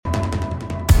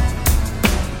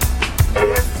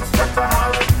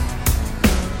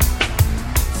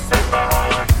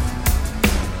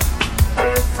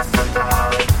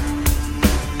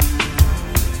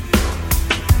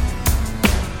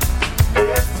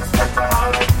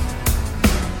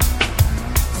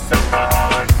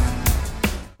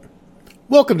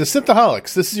Welcome to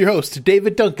Synthaholics. This is your host,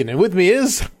 David Duncan, and with me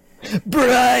is...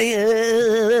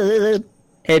 Brian!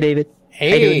 Hey, David.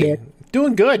 Hey.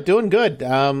 Doing good. Doing good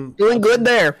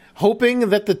there.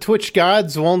 Hoping that the Twitch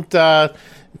gods won't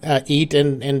eat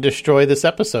and destroy this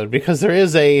episode, because there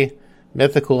is a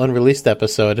mythical unreleased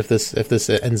episode if this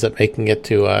ends up making it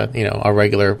to our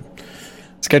regular...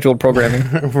 Scheduled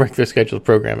programming. Regular scheduled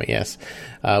programming, yes.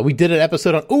 We did an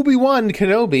episode on Obi-Wan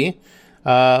Kenobi.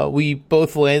 We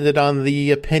both landed on the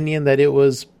opinion that it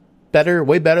was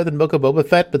way better than Book of Boba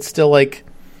Fett, but still,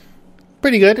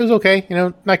 pretty good. It was okay.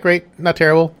 Not great, not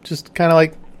terrible. Just kind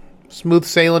of smooth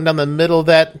sailing down the middle of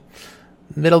that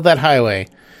highway.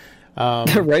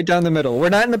 Right down the middle. We're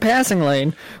not in the passing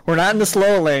lane. We're not in the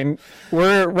slow lane.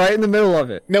 We're right in the middle of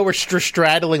it. No, we're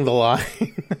straddling the line.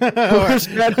 We're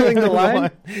straddling the line?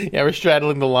 Yeah, we're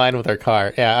straddling the line with our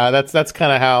car. Yeah, that's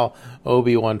kind of how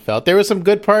Obi-Wan felt. There were some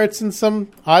good parts and some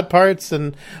odd parts,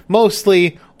 and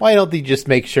mostly, why don't they just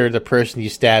make sure the person you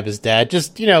stab is dead?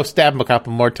 Just, stab him a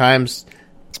couple more times.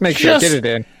 Let's make sure. Get it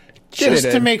in.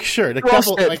 To make sure.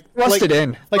 Thrust it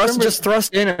in. Just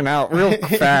thrust in and out real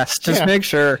fast. Just make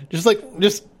sure.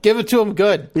 Just give it to him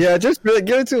good. Yeah, just really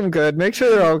give it to them good. Make sure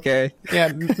they're okay.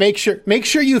 Yeah, make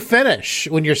sure you finish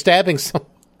when you're stabbing someone.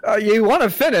 You want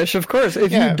to finish, of course.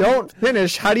 If you don't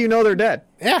finish, how do you know they're dead?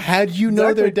 Yeah, how do you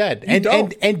know they're dead?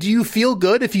 And do you feel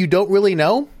good if you don't really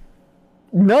know?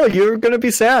 No, you're going to be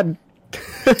sad.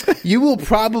 You will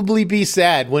probably be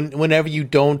sad whenever you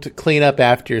don't clean up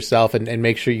after yourself and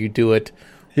make sure you do it.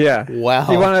 Yeah.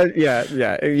 Well, you want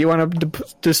to. You want to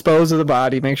dispose of the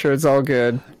body. Make sure it's all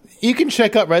good. You can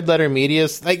check out Red Letter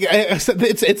Media's.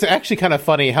 It's actually kind of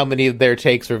funny how many of their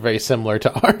takes were very similar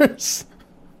to ours.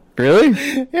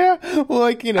 Really? Yeah. Well,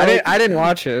 I didn't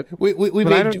watch it.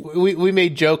 We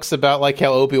made jokes about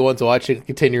how Obi-Wan's watching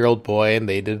a 10-year-old boy, and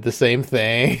they did the same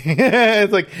thing.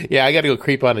 It's I got to go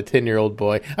creep on a 10-year-old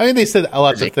boy. I mean, they said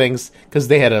lots of things because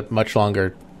they had a much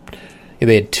longer.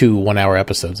 They had 2 1-hour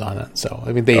episodes on it, so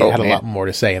I mean they had a lot more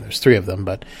to say, and there's 3 of them.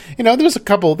 But there was a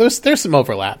couple. There's some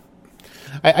overlap.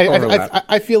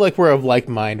 I feel like we're of like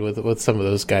mind with some of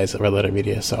those guys at Red Letter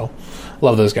Media, so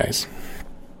love those guys.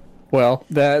 Well,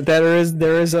 there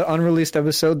is an unreleased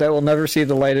episode that will never see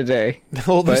the light of day.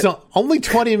 Well, there's only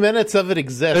 20 minutes of it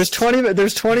exists.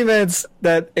 There's 20 minutes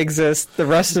that exist. The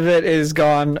rest of it is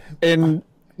gone, and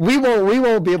we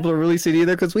won't be able to release it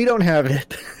either because we don't have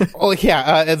it. Oh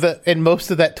yeah, and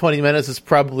most of that 20 minutes is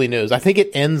probably news. I think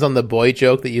it ends on the boy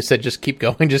joke that you said, just keep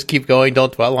going,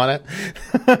 don't dwell on it.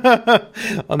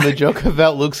 On the joke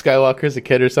about Luke Skywalker as a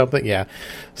kid or something. Yeah.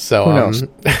 So who knows?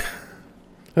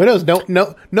 Who knows?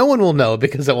 No one will know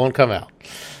because it won't come out.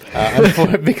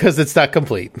 Because it's not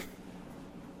complete.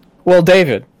 Well,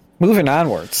 David, moving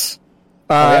onwards.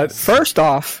 Yes. First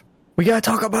off, we got to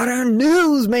talk about our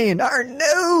news, man. Our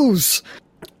news.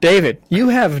 David, you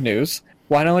have news.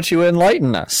 Why don't you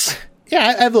enlighten us?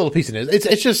 Yeah, I have a little piece of news.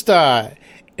 It's just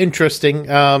interesting.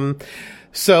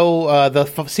 So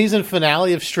the season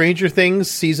finale of Stranger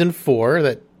Things, season 4,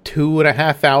 that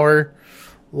 2.5 hour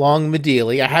long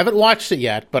medley. I haven't watched it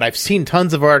yet, but I've seen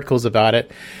tons of articles about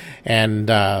it. And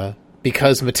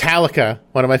because Metallica,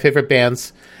 one of my favorite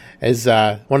bands, is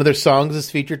one of their songs is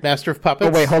featured Master of Puppets.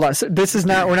 Oh wait, hold on. So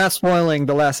we're not spoiling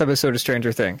the last episode of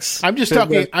Stranger Things. I'm just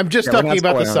talking about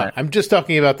the song. I'm just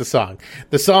talking about the song.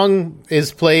 The song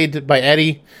is played by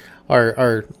Eddie,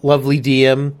 our lovely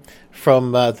DM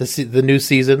from the new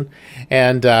season,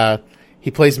 and he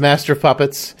plays Master of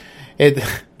Puppets.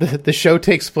 The show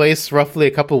takes place roughly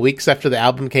a couple weeks after the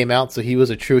album came out, so he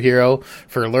was a true hero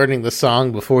for learning the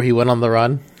song before he went on the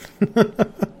run.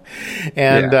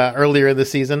 And earlier in the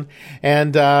season.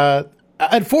 And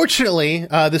unfortunately,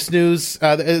 this news,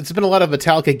 it's been a lot of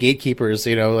Metallica gatekeepers,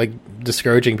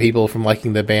 discouraging people from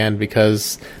liking the band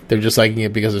because they're just liking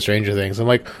it because of Stranger Things. I'm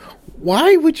like,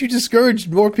 why would you discourage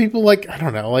more people liking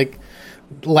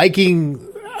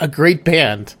a great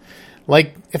band?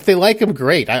 If they like them,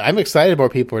 great. I'm excited more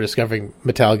people are discovering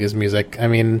Metallica's music. I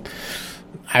mean,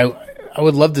 I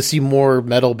would love to see more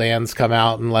metal bands come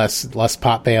out and less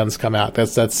pop bands come out.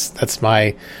 That's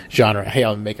my genre. Hey,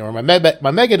 I'm making my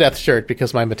Megadeth shirt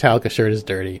because my Metallica shirt is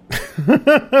dirty.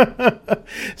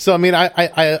 So I mean,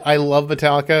 I love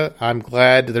Metallica. I'm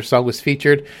glad their song was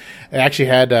featured. It actually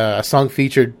had a song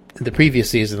featured in the previous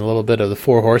season, a little bit of the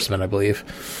Four Horsemen, I believe.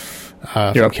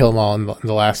 From Kill 'Em All in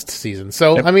the last season.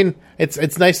 So, I mean,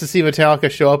 it's nice to see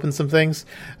Metallica show up in some things.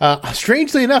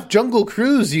 Strangely enough, Jungle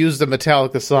Cruise used a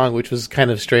Metallica song, which was kind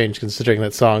of strange considering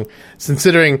that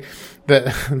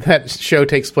that show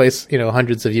takes place,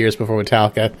 hundreds of years before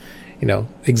Metallica,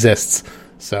 exists.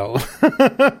 So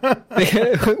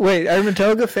Wait, are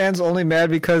Metallica fans only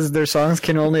mad because their songs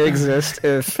can only exist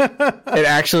if it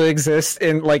actually exists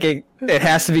in like it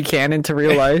has to be canon to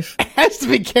real life? it has to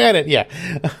be canon, yeah.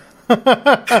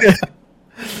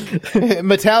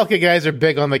 Metallica guys are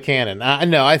big on the canon.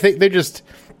 No, I think they're just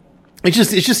it's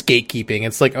just gatekeeping.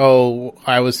 It's like, oh,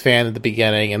 I was fan at the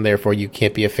beginning, and therefore you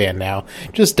can't be a fan now.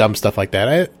 Just dumb stuff like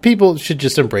that. People should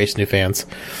just embrace new fans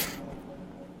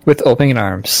With open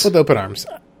arms. with open arms.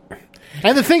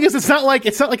 And the thing is, it's not like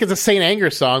it's a Saint Anger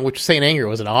song, which Saint Anger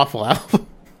was an awful album.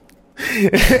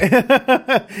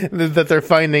 That they're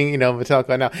finding,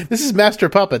 Metallica now. This is Master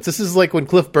of Puppets. This is like when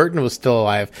Cliff Burton was still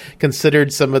alive,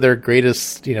 considered some of their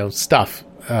greatest, stuff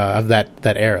of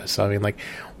that era. So I mean, like,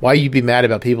 why you'd be mad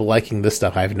about people liking this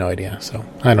stuff? I have no idea. So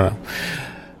I don't know.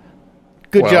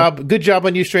 Good job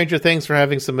on you, Stranger Things, for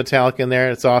having some Metallica in there.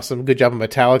 It's awesome. Good job on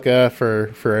Metallica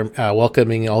for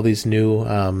welcoming all these new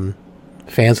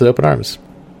fans with open arms.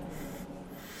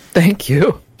 Thank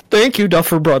you,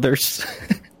 Duffer Brothers.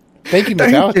 Thank you,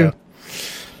 Metallica.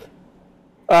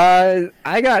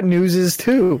 I got newses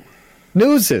too.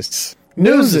 Newses.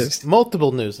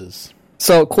 Multiple newses.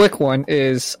 So, quick one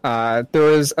is there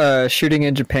was a shooting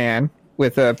in Japan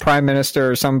with a prime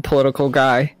minister or some political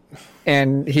guy,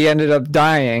 and he ended up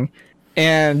dying.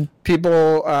 And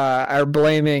people are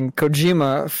blaming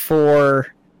Kojima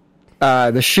for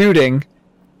the shooting.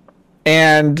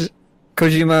 And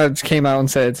Kojima came out and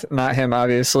said it's not him,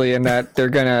 obviously, and that they're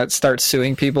going to start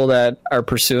suing people that are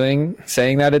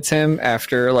saying that it's him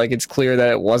after like it's clear that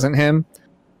it wasn't him.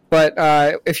 But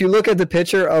if you look at the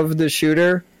picture of the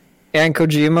shooter and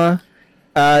Kojima,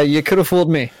 you could have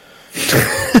fooled me.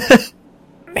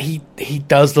 He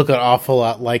does look an awful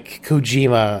lot like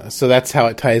Kojima, so that's how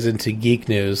it ties into geek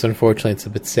news. Unfortunately, it's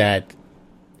a bit sad.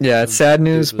 Yeah, it's sad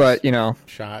news, but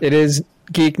shot. It is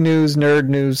geek news, nerd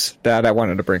news that I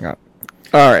wanted to bring up.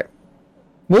 All right,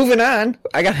 moving on.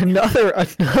 I got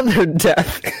another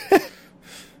death.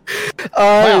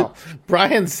 Wow,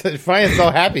 Brian's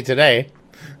all happy today.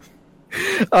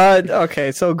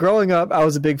 Okay, so growing up, I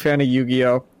was a big fan of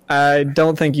Yu-Gi-Oh. I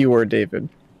don't think you were, David.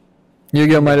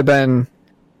 Yu-Gi-Oh might have been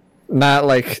not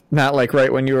like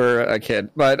right when you were a kid,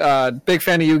 but big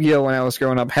fan of Yu-Gi-Oh when I was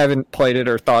growing up. Haven't played it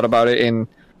or thought about it in,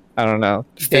 I don't know,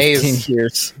 15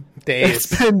 years.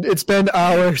 Days. It's been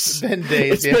hours. It's been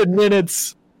days. It's been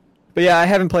minutes. But yeah, I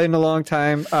haven't played in a long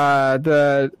time. I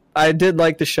did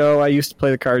like the show. I used to play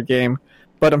the card game,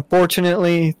 but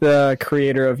unfortunately, the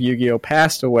creator of Yu-Gi-Oh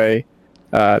passed away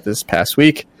this past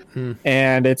week,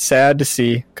 and it's sad to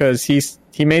see because he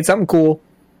made something cool.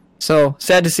 So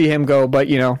sad to see him go. But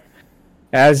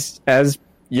as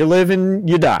you live and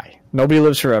you die, nobody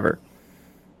lives forever.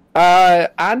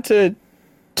 On to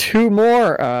two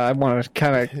more. I want to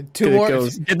kind of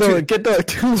get the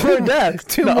two more deaths.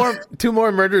 Two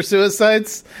more murder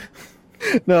suicides.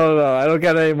 No, I don't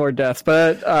got any more deaths.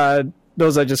 But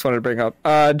those I just wanted to bring up.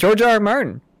 George R. R.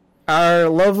 Martin, our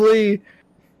lovely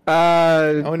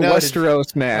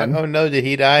Westeros man. Oh no, did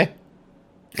he die?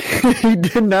 He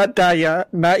did not die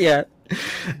yet. Not yet.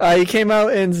 He came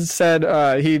out and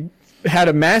said he had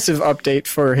a massive update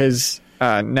for his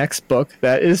next book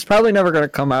that is probably never going to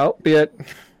come out, but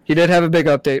he did have a big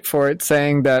update for it,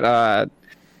 saying that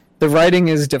the writing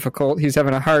is difficult. He's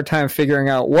having a hard time figuring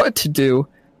out what to do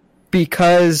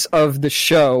because of the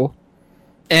show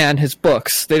and his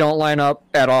books. They don't line up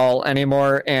at all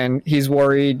anymore, and he's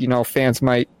worried, fans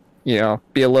might, be a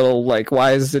little like,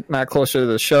 why is it not closer to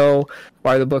the show?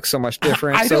 Why are the books so much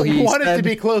different? I don't want it to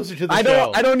be closer to the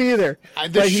show. I don't either.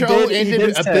 The show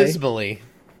ended abysmally.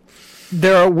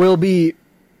 There'll be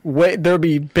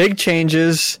big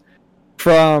changes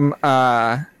from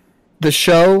the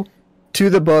show to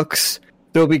the books.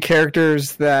 There'll be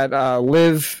characters that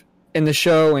live in the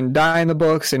show and die in the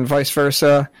books, and vice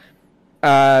versa.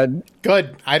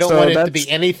 Good. I don't want it to be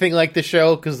anything like the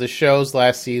show because the show's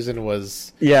last season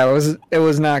was. Yeah, it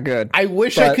was not good. I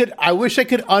wish I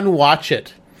could unwatch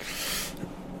it.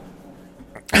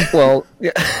 Well,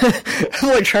 yeah. I'm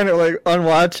like trying to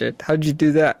unwatch it. How'd you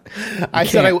do that? I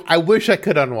said I wish I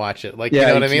could unwatch it. Like, you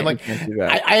know what I mean? Like,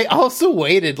 I also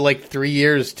waited 3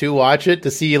 years to watch it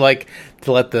to see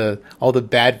to let all the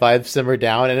bad vibes simmer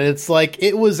down, and it's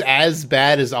it was as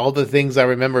bad as all the things I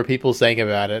remember people saying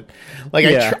about it.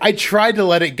 I tried to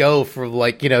let it go for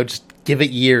just give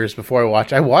it years before I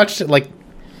watched. I watched it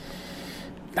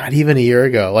not even a year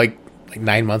ago, like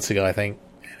 9 months ago, I think.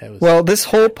 Well, this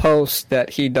whole post that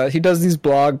he does these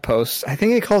blog posts. I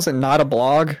think he calls it not a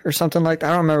blog or something like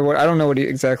that. I don't know what he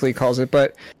exactly calls it,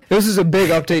 but this is a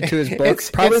big update to his book.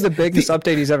 Probably the biggest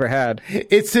update he's ever had.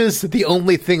 It says the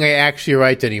only thing I actually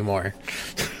write anymore.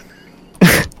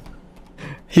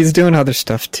 He's doing other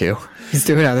stuff too.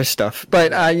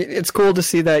 But it's cool to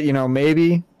see that,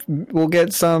 maybe we'll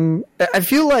get some. I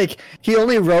feel like he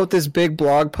only wrote this big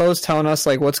blog post telling us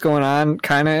like what's going on,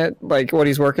 kind of like what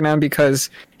he's working on, because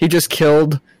he just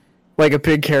killed like a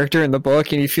big character in the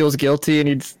book and he feels guilty, and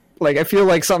he's like, I feel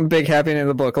like something big happening in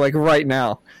the book like right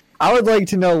now. I would like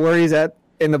to know where he's at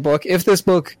in the book if this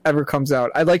book ever comes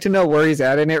out. I'd like to know where he's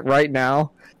at in it right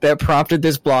now that prompted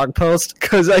this blog post,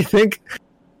 because I think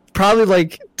probably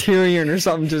like Tyrion or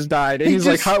something just died, and he's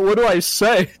like, what do I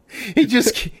say? He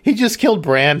just killed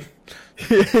Bran.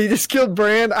 He just killed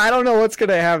Bran. I don't know what's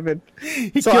gonna happen.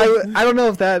 I don't know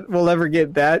if that will ever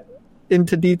get that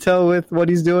into detail with what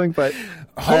he's doing, but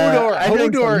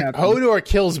Hodor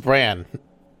kills Bran.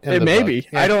 It may be.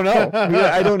 Yeah. I don't know.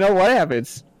 I don't know what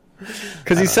happens,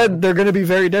 because he said they're going to be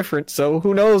very different. So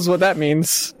who knows what that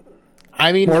means?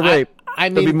 I mean, more rape.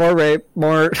 There'll be more rape,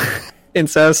 more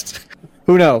incest.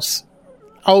 Who knows?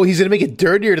 Oh, he's going to make it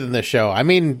dirtier than the show. I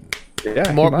mean,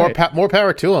 yeah, more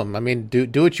power to him. I mean, do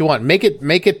what you want. Make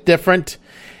it different,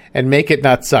 and make it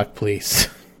not suck, please.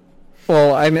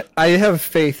 Well, I have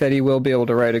faith that he will be able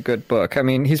to write a good book. I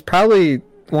mean, he's probably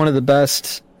one of the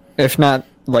best, if not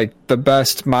like the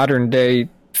best modern day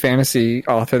fantasy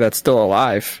author that's still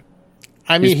alive.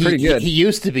 I mean, he's pretty good. He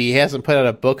used to be. He hasn't put out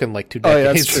a book in like 2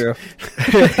 decades. Oh, yeah,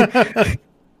 that's true.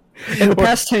 In the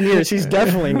past 10 years, he's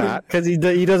definitely not, because he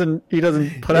doesn't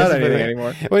put out anything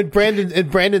anymore. When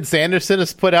Brandon Sanderson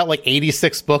has put out like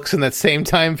 86 books in that same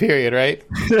time period, right?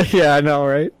 Yeah, I know,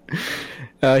 right?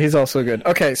 He's also good.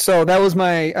 Okay, so that was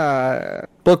my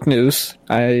book news.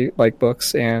 I like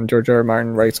books, and George R. R.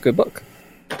 Martin writes good book.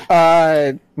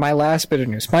 My last bit of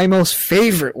news, my most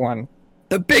favorite one,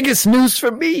 the biggest news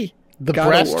for me. The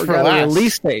breast for last. A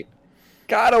release date.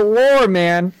 God of War,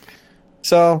 man.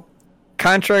 So,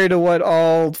 contrary to what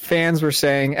all fans were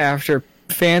saying, after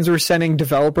fans were sending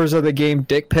developers of the game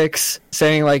dick pics,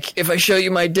 saying like, if I show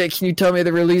you my dick, can you tell me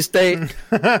the release date?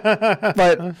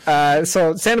 But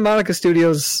so Santa Monica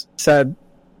Studios said,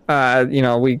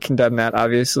 we condemn that,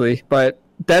 obviously, but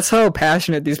that's how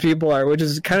passionate these people are, which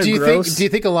is kind of gross. Do you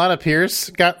think Alana Pierce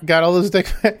got all those dick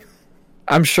pics?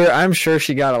 I'm sure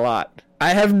she got a lot.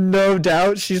 I have no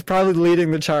doubt she's probably leading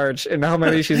the charge in how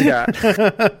many she's got.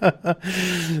 I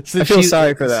feel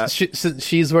sorry for that.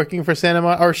 She's working for Santa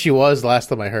Monica, or she was last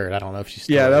time I heard. I don't know if she's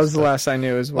still. Yeah, that was the last I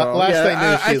knew as well.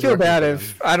 I feel bad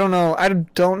if I don't know. I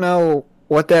don't know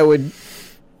what that would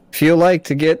feel like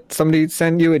to get somebody to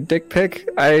send you a dick pic.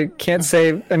 I can't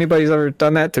say anybody's ever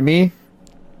done that to me.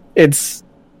 I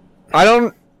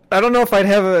don't know if I'd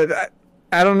have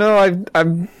I don't know. I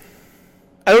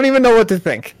don't even know what to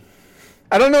think.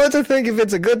 I don't know what to think, if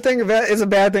it's a good thing, if it's a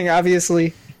bad thing,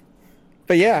 obviously.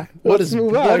 But yeah, what does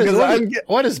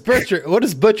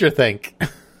Butcher think?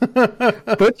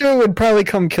 Butcher would probably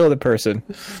come kill the person.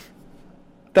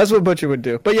 That's what Butcher would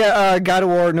do. But yeah, God of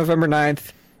War, November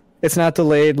 9th. It's not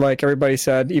delayed like everybody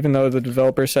said, even though the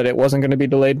developer said it wasn't going to be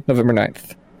delayed. November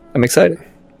 9th. I'm excited.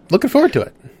 Looking forward to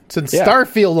it. Since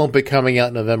Starfield won't be coming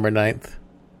out November 9th.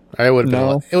 Or it would have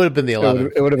been the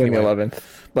 11th. It would have been the 11th.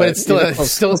 But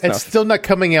it's still not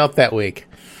coming out that week.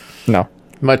 No.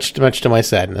 Much to my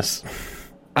sadness.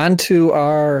 On to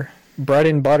our bread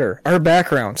and butter. Our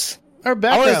backgrounds. I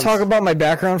want to talk about my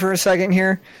background for a second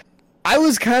here. I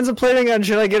was contemplating on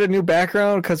should I get a new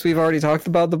background, because we've already talked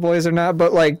about The Boys or not,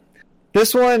 but like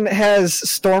this one has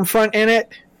Stormfront in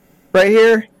it right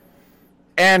here.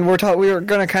 And we were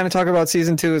going to kind of talk about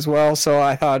season 2 as well, so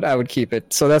I thought I would keep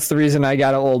it. So that's the reason I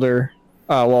got an older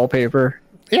wallpaper.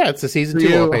 Yeah, it's a season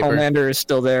 2 wallpaper. Homelander is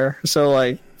still there, so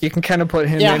like you can kind of put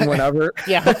him in whenever.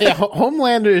 Yeah.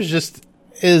 Homelander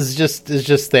is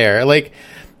just there. Like,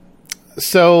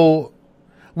 so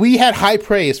we had high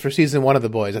praise for season 1 of The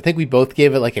Boys. I think we both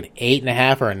gave it like an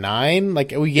 8.5 or a 9.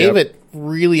 Like we gave it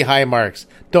really high marks.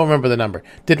 Don't remember the number.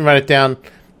 Didn't write it down.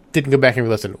 Didn't go back and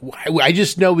listen. I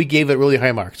just know we gave it really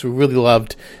high marks. We really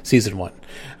loved season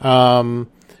 1.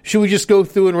 Should we just go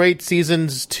through and rate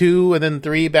seasons 2 and then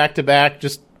 3 back to back?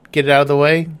 Just get it out of the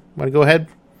way. Want to go ahead?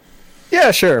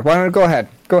 Yeah, sure. Why don't we go ahead?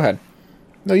 Go ahead.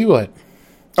 No, you go ahead.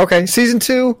 Okay, season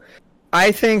 2,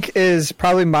 I think, is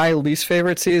probably my least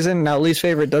favorite season. Now, least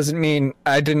favorite doesn't mean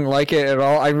I didn't like it at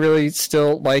all. I really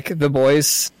still like The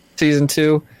Boys season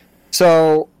 2.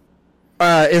 So,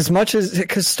 as much as...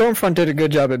 Because Stormfront did a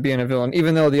good job at being a villain,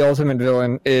 even though the ultimate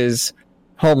villain is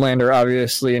Homelander,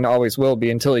 obviously, and always will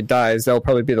be until he dies. That'll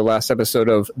probably be the last episode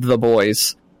of The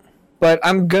Boys. But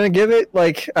I'm gonna give it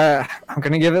like an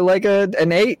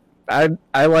 8. I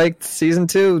liked season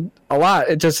 2 a lot.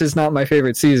 It just is not my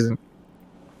favorite season.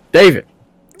 David.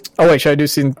 Oh wait, should I do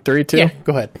season 3 too? Yeah,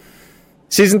 go ahead.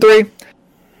 Season 3.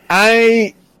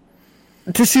 I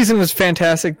This season was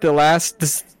fantastic.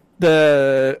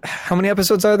 The how many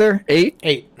episodes are there?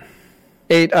 8?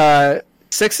 8.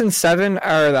 6 and 7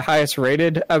 are the highest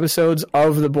rated episodes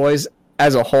of The Boys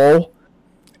as a whole.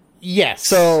 Yes.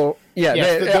 So yeah,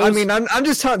 Yes, I mean, I'm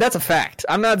just telling. That's a fact.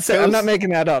 I'm not making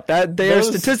that up. That they are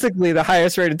statistically the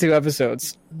highest rated 2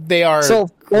 episodes. They are. So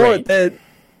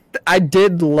I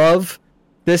did love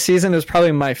this season. It was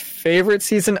probably my favorite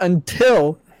season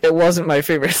until it wasn't my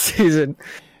favorite season,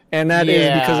 and that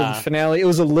is because of the finale. It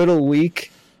was a little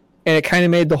weak, and it kind of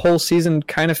made the whole season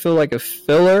kind of feel like a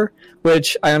filler,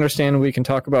 which I understand we can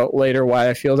talk about later why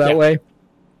I feel that way.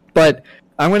 But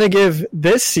I'm going to give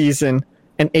this season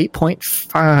an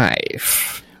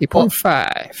 8.5.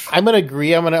 8.5. I'm going to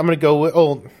agree. I'm going to go with,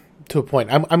 to a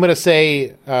point. I'm going to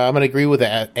say I'm going to agree with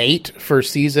an 8 for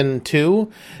season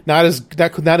 2. Not as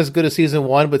good as season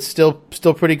 1, but still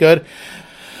pretty good.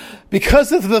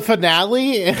 Because of the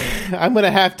finale, I'm going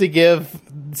to have to give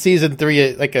season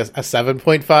 3 like a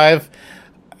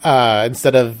 7.5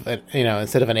 instead of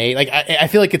an 8. Like I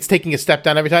feel like it's taking a step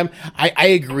down every time. I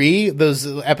agree. Those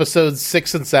episodes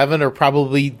 6 and 7 are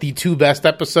probably the 2 best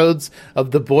episodes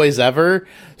of The Boys ever.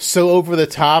 So over the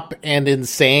top and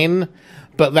insane.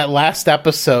 But that last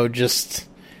episode just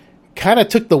kind of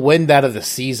took the wind out of the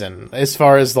season as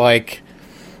far as like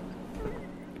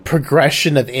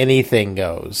progression of anything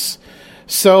goes.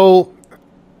 So,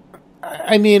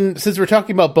 I mean, since we're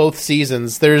talking about both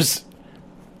seasons, there's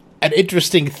an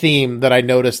interesting theme that I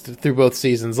noticed through both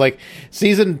seasons. Like,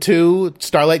 season 2,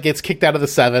 Starlight gets kicked out of the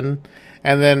 7,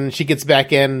 and then she gets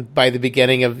back in by the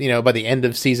beginning of, by the end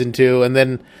of season 2, and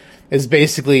then is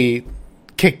basically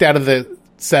kicked out of the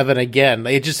 7 again.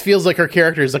 It just feels like her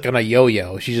character is like on a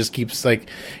yo-yo. She just keeps like,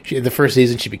 in the first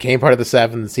season she became part of the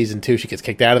 7. In season 2 she gets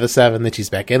kicked out of the 7. Then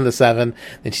she's back in the 7.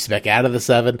 Then she's back out of the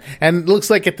 7. And it looks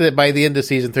like by the end of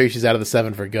season 3 she's out of the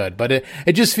 7 for good. But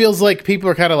it just feels like people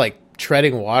are kind of like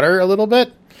treading water a little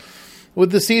bit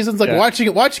with the seasons. Like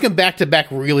watching them back to back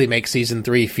really makes season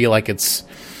 3 feel like it's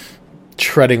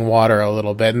treading water a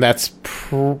little bit. And that's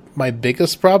my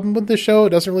biggest problem with the show. It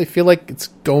doesn't really feel like it's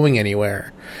going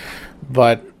anywhere.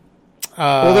 But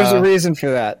well, there's a reason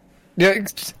for that. Yeah,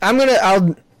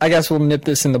 I guess we'll nip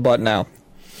this in the butt now.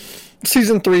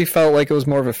 Season 3 felt like it was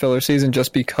more of a filler season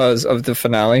just because of the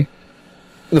finale,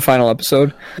 the final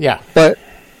episode. Yeah, but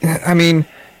I mean,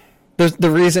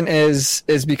 the reason is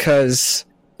because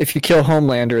if you kill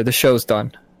Homelander, the show's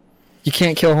done. You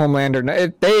can't kill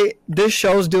Homelander. This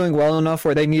show's doing well enough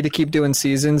where they need to keep doing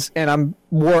seasons, and I'm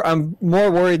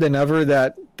more worried than ever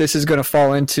that this is going to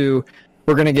fall into.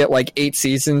 We're going to get like 8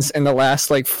 seasons, and the last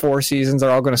like 4 seasons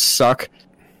are all going to suck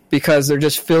because they're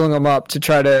just filling them up to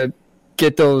try to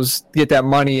get that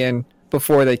money in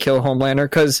before they kill Homelander.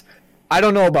 Because I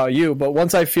don't know about you, but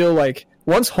once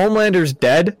Homelander's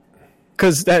dead,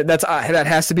 because that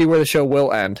has to be where the show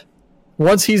will end.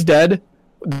 Once he's dead,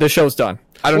 the show's done.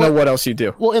 I don't know what else you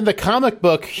do. Well, in the comic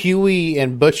book, Huey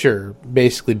and Butcher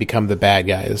basically become the bad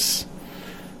guys.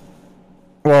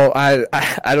 Well, I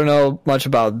don't know much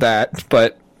about that,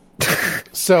 but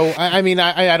so I mean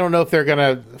I don't know if they're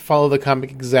gonna follow the comic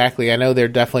exactly. I know they're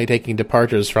definitely taking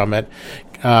departures from it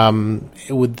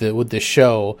with the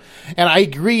show, and I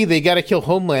agree they got to kill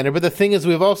Homelander. But the thing is,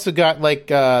 we've also got like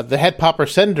the head popper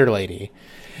senator lady,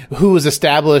 who was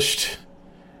established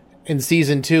in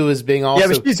season 2 as being also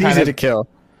but she's easy to kill.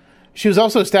 She was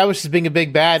also established as being a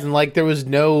big bad, and like there was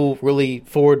no really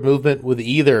forward movement with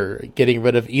getting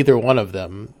rid of either one of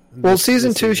them. Well,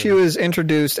 season 2, she was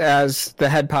introduced as the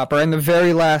head popper. In the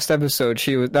very last episode,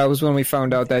 that was when we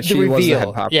found out that she was the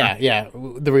head popper. Yeah,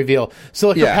 the reveal.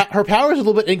 So like, her power is a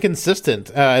little bit inconsistent.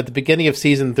 At the beginning of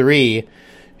season 3,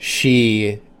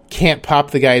 she can't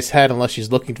pop the guy's head unless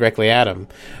she's looking directly at him.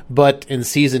 But in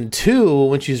season 2,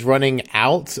 when she's running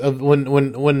out of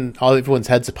when all everyone's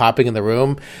heads are popping in the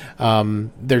room,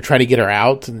 they're trying to get her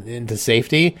out into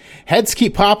safety. Heads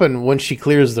keep popping when she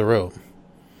clears the room.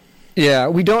 Yeah,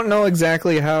 we don't know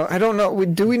exactly how. I don't know. We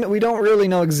don't really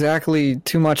know exactly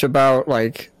too much about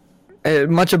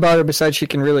much about her besides she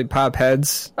can really pop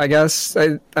heads. I guess.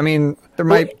 I mean, there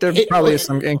probably is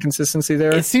some inconsistency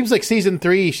there. It seems like season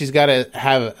 3, she's got to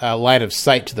have a line of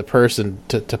sight to the person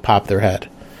to pop their head.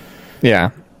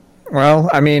 Yeah. Well,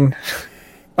 I mean,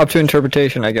 up to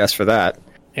interpretation, I guess, for that.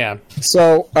 Yeah.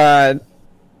 So, I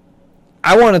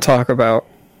want to talk about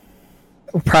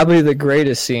probably the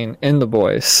greatest scene in The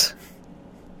Boys.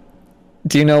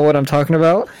 Do you know what I'm talking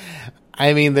about?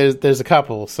 I mean, there's a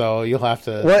couple, so you'll have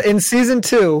to... Well, in season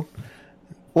 2,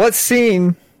 what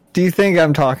scene do you think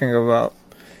I'm talking about?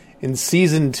 In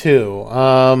season 2,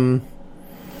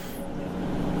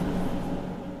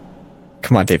 Come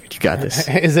Come on, David, you got this.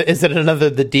 Is it another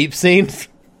the deep scene?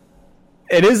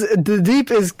 It is. The deep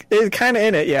is kind of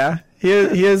in it. Yeah, he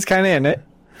is kind of in it.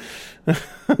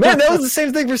 Man, that was the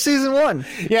same thing for season 1.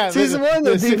 Yeah, season 1,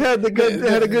 the deep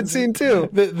had a good scene too.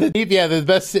 The deep, yeah,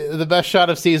 the best shot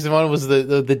of season 1 was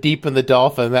the deep and the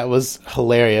dolphin. That was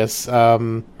hilarious.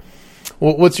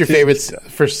 What's your favorites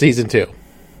for season 2?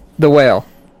 The whale.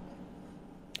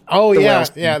 Oh yeah,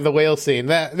 the whale scene.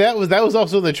 That was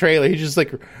also in the trailer. He just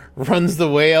like runs the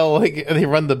whale, like they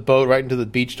run the boat right into the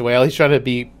beached whale. He's trying to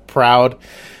be proud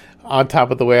on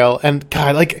top of the whale, and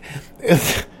God, like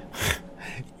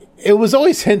it was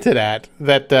always hinted at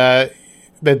that the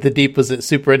deep was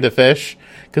super into fish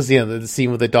because the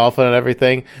scene with the dolphin and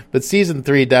everything. But season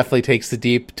 3 definitely takes the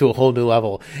deep to a whole new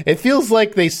level. It feels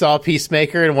like they saw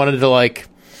Peacemaker and wanted to like.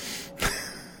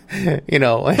 Just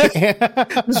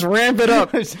ramp it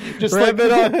up. Just ramp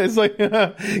it up. It's like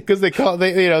because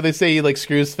they say he like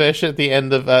screws fish at the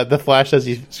end of the Flash says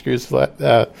he screws fish.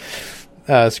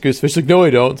 Like, no, I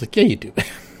don't. It's like, yeah, you do.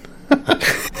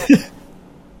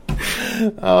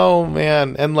 Oh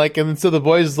man, and so the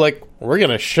boys like, we're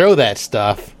gonna show that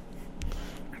stuff.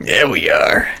 Yeah, we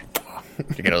are.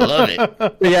 You're gonna love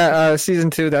it. Yeah,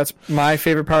 season 2. That's my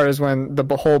favorite part is when the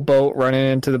whole boat running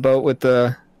into the boat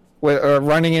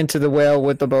running into the whale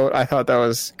with the boat. I thought that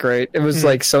was great. It was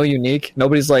like so unique.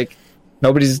 Nobody's done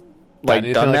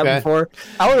that before.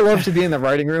 I would have loved to be in the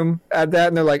writing room at that,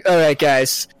 and they're like, "All right,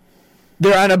 guys,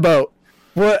 they're on a boat.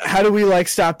 How do we like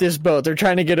stop this boat? They're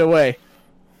trying to get away.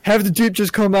 Have the Deep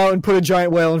just come out and put a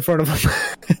giant whale in front of them."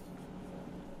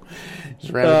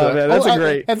 Man, that's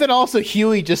great. And then also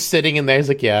Huey just sitting in there. He's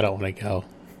like, "Yeah, I don't want to go."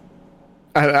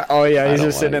 He's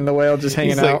just sitting in the whale, just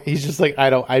hanging out. He's just like,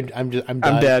 I'm done.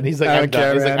 I'm dead. He's like, I'm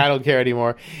done. He's like, I don't care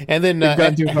anymore. And then and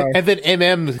then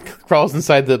MM crawls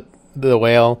inside the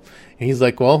whale, and he's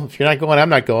like, well, if you're not going, I'm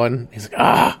not going. He's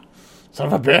like,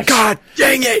 son of a bitch! God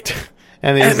dang it!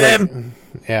 And then he's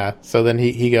like, yeah. So then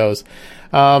he goes.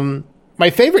 My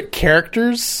favorite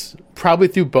characters, probably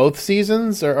through both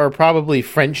seasons, are probably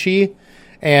Frenchie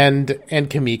and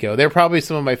Kimiko. They're probably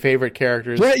some of my favorite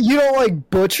characters. Wait, you don't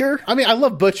like Butcher? I mean, I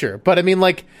love Butcher, but I mean,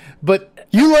 but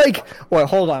you like. Wait,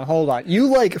 hold on. You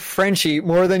like Frenchie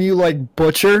more than you like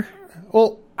Butcher?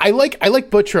 Well, I like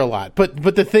Butcher a lot, but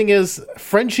the thing is,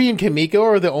 Frenchie and Kimiko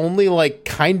are the only like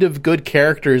kind of good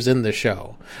characters in the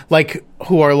show, like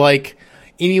who are like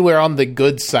anywhere on the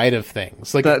good side of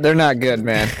things. Like they're not good,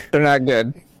 man. They're not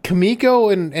good. Kimiko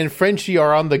and Frenchie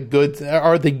are the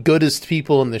goodest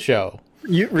people in the show.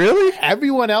 You really?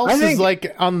 Everyone else is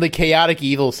like on the chaotic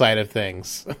evil side of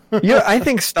things. Yeah, I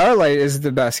think Starlight is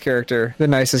the best character, the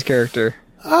nicest character.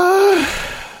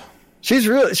 She's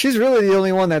really the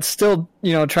only one that's still,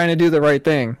 trying to do the right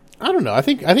thing. I don't know. I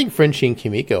think Frenchie and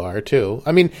Kimiko are too.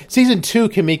 I mean, season 2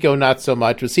 Kimiko not so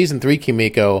much, but season 3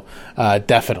 Kimiko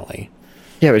definitely.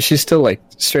 Yeah, but she's still like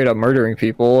straight up murdering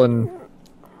people, and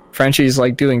Frenchie's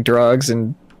like doing drugs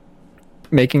and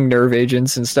making nerve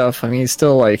agents and stuff. I mean, he's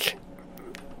still like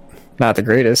not the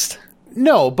greatest.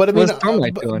 No, but I mean,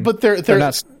 but they're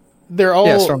not. They're all.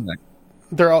 Yeah,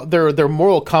 their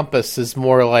moral compass is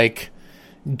more like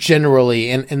generally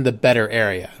in the better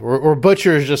area. Or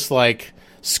Butcher is just like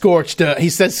scorched. He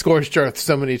says scorched earth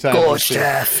so many times. Scorched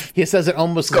earth. He says it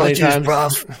almost as many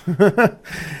times.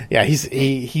 Yeah,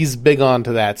 he's big on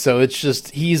to that. So it's just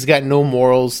he's got no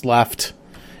morals left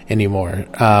anymore.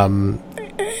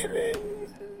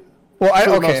 Well,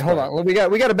 hold on. We got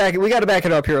to back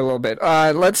it up here a little bit.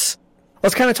 Let's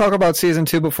kind of talk about season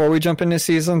 2 before we jump into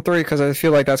season 3, because I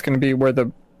feel like that's going to be where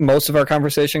the most of our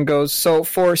conversation goes. So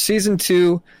for season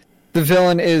 2, the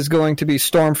villain is going to be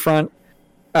Stormfront.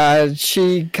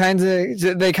 They kind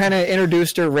of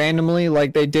introduced her randomly,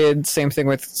 like they did same thing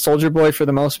with Soldier Boy for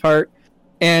the most part,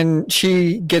 and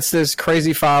she gets this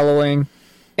crazy following,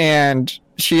 and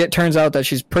it turns out that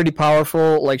she's pretty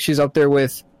powerful. Like she's up there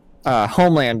with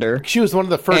Homelander. She was one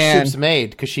of the first suits made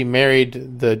because she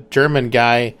married the German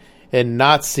guy in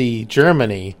Nazi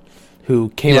Germany who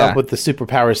came up with the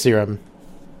superpower serum.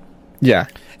 Yeah.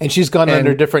 And she's gone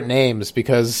under different names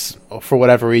because for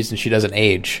whatever reason she doesn't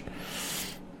age.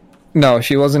 No,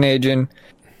 she wasn't aging.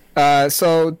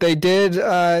 So they did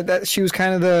that. She was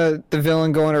kind of the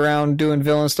villain going around doing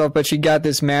villain stuff, but she got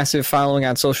this massive following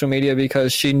on social media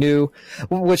because she knew,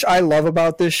 which I love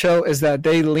about this show, is that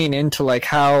they lean into like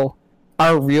how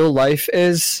our real life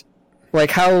is, like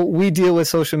how we deal with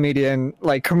social media and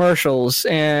like commercials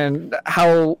and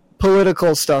how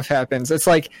political stuff happens. It's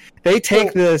like they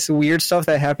take this weird stuff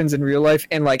that happens in real life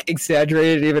and like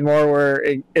exaggerate it even more where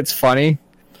it's funny.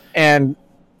 And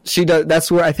she does.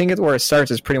 That's where I think it's where it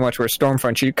starts. Is pretty much where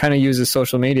Stormfront. She kind of uses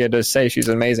social media to say she's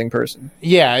an amazing person.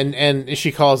 Yeah, and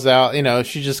she calls out,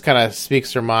 she just kind of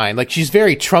speaks her mind. Like, she's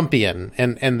very Trumpian,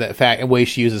 and the way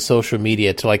she uses social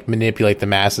media to like manipulate the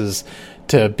masses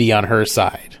to be on her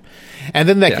side. And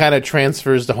then that kind of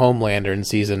transfers to Homelander in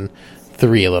season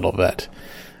 3 a little bit.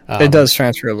 It does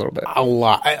transfer a little bit. A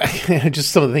lot.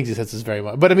 Just some of the things he says is very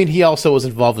much. But I mean, he also was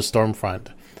involved with Stormfront.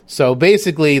 So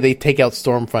basically, they take out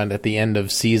Stormfront at the end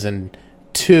of season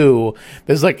 2.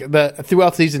 There's like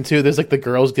throughout season 2, there's like the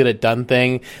girls get it done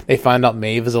thing. They find out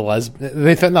Maeve is a lesbian.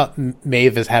 They find out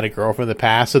Maeve has had a girlfriend in the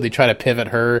past, so they try to pivot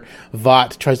her.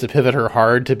 Vought tries to pivot her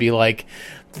hard to be like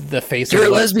the face. You're a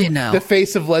lesbian now. The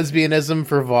face of lesbianism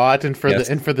for Vought and for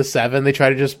the Seven. They try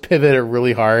to just pivot it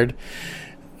really hard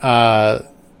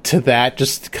to that,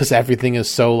 just because everything is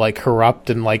so like corrupt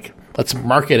and like let's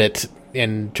market it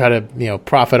and try to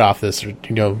profit off this, or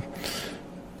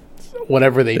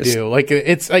whatever they do. Like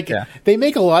it's like they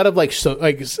make a lot of like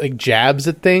jabs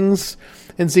at things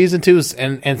in season 2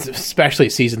 and especially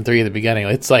season 3 at the beginning.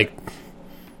 It's like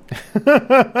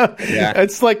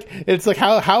it's like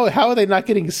how are they not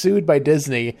getting sued by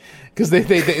Disney? Because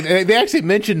they actually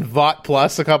mentioned Vought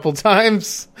Plus a couple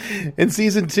times in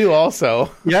season 2 also.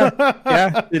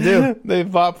 Yeah, they do. They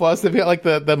Vought Plus. They've got like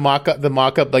the mock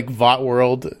up like Vought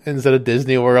World instead of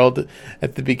Disney World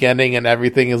at the beginning, and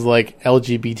everything is like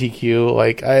LGBTQ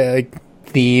like I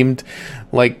themed,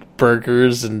 like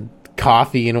burgers and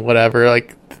coffee and whatever,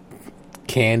 like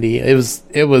candy.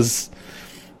 It was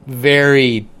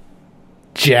very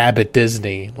jab at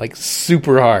Disney, like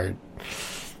super hard.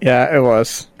 Yeah, it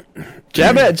was.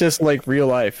 Jab at just like real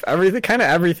life. Everything kind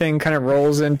of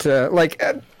rolls into like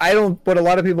what a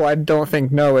lot of people I don't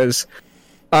think know is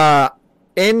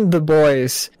in The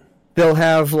Boys they'll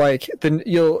have like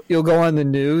you'll go on the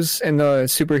news and the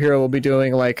superhero will be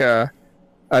doing like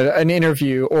an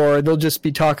interview, or they'll just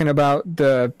be talking about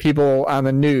the people on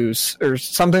the news or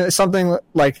something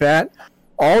like that.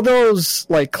 All those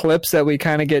like clips that we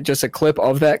kind of get just a clip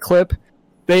of that clip,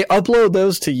 they upload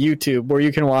those to YouTube where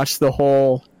you can watch the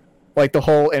whole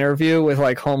interview with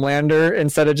like Homelander,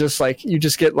 instead of just like you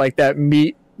just get like that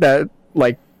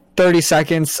 30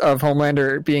 seconds of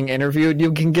Homelander being interviewed.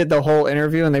 You can get the whole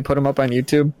interview and they put them up on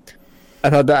YouTube. I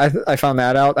thought that I found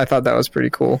that out. I thought that was pretty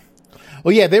cool.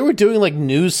 Well, yeah, they were doing like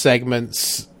news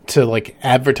segments to like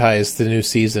advertise the new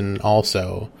season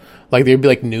also. Like there'd be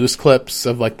like news clips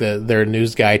of like their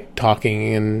news guy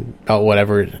talking and about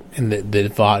whatever in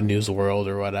the Vought news world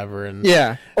or whatever. And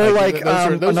yeah, or like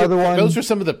another one. Those were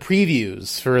some of the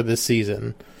previews for this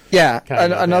season. Yeah,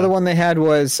 another one they had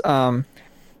was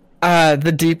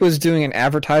the Deep was doing an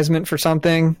advertisement for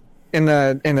something in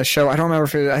the show. I don't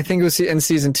remember I think it was in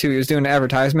season 2. He was doing an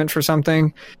advertisement for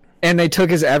something. And they took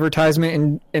his advertisement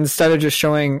and instead of just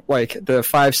showing like the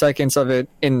 5 seconds of it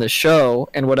in the show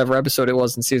and whatever episode it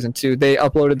was in season 2, they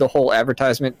uploaded the whole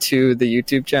advertisement to the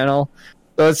YouTube channel.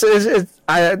 So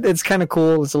it's kind of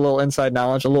cool. It's a little inside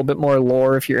knowledge, a little bit more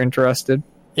lore if you're interested.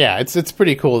 Yeah, it's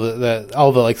pretty cool that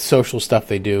all the like social stuff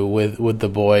they do with the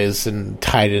boys and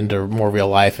tied into more real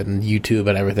life and YouTube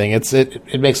and everything.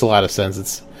 It makes a lot of sense.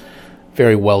 It's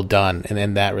very well done, and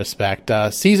in that respect,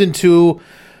 season 2.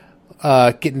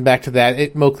 Getting back to that,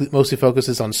 it mostly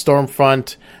focuses on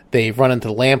Stormfront. They run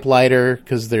into Lamplighter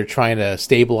because they're trying to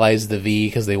stabilize the V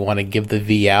because they want to give the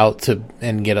V out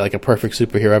and get like a perfect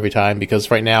superhero every time, because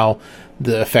right now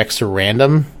the effects are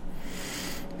random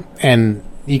and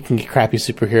you can get crappy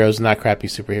superheroes, not crappy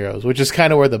superheroes, which is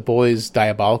kind of where the Boys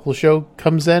Diabolical show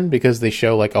comes in, because they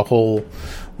show like a whole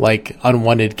like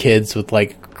unwanted kids with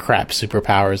like crap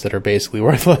superpowers that are basically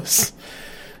worthless.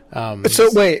 So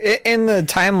wait, in the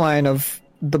timeline of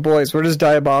The Boys, where does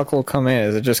Diabolical come in?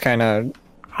 Is it just kind of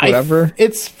whatever?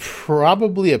 It's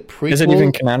probably a prequel. Is it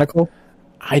even canonical?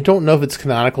 I don't know if it's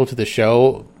canonical to the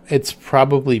show. It's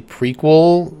probably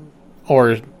prequel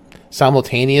or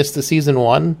simultaneous to season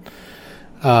 1.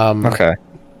 Okay.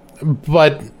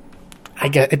 But I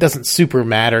guess it doesn't super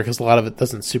matter because a lot of it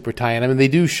doesn't super tie in. I mean, they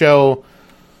do show...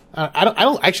 I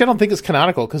don't think it's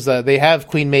canonical because they have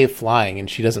Queen Maeve flying and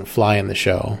she doesn't fly in the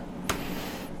show.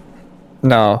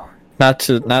 No, not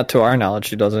to our knowledge,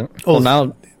 she doesn't. Well,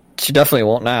 now she definitely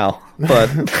won't now,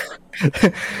 but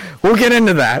we'll get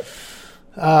into that.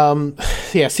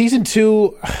 Yeah, season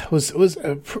 2 was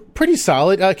pretty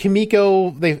solid.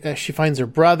 Kimiko, she finds her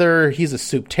brother. He's a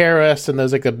soup terrorist, and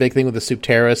there's like a big thing with the soup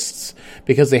terrorists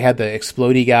because they had the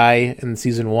explodey guy in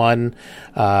season 1.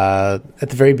 At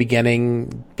the very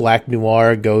beginning, Black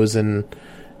Noir goes and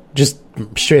just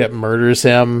straight up murders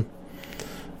him.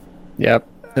 Yep,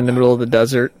 in the middle of the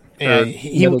desert.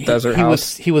 middle desert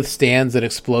house. He withstands an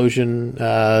explosion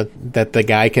that the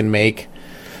guy can make,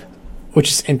 which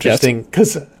is interesting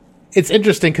because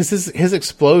his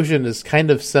explosion is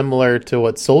kind of similar to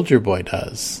what Soldier Boy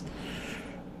does,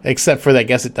 except for that, I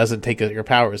guess it doesn't take your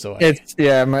powers away.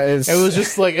 It was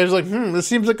just like this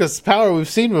seems like a power we've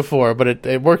seen before, but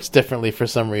it works differently for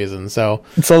some reason. So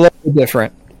it's a little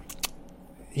different.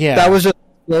 Yeah, that was just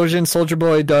explosion. Soldier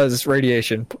Boy does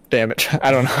radiation damage.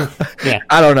 I don't know. Yeah,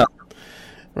 I don't know.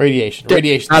 Radiation.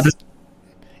 Yeah,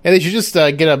 they should just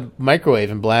get a microwave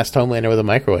and blast Homelander with a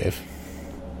microwave.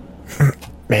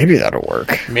 Maybe that'll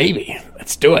work. Maybe.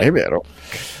 Let's do it. Maybe that'll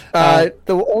work.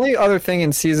 The only other thing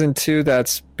in season 2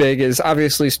 that's big is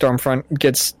obviously Stormfront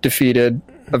gets defeated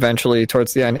eventually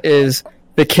towards the end. Is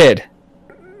the kid,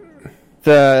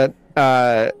 the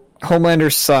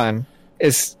Homelander's son,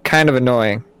 is kind of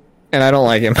annoying, and I don't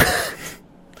like him.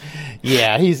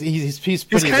 Yeah, he's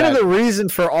pretty kind of the reason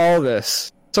for all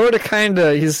this.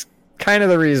 He's kind of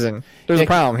the reason. There's a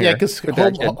problem here. Yeah, because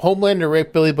Homelander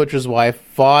raped Billy Butcher's wife,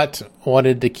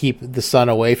 wanted to keep the son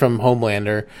away from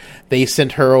Homelander. They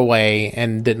sent her away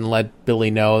and didn't let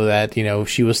Billy know that,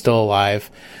 she was still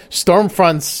alive.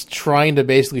 Stormfront's trying to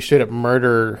basically straight up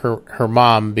murder her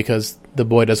mom because the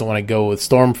boy doesn't want to go with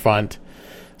Stormfront.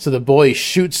 So the boy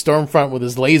shoots Stormfront with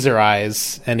his laser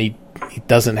eyes, and he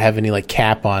doesn't have any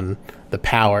cap on the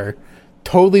power.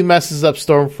 Totally messes up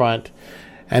Stormfront.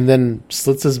 And then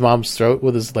slits his mom's throat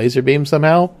with his laser beam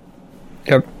somehow.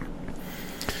 Yep.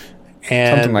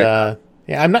 And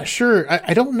I'm not sure.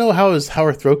 I don't know how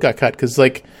her throat got cut because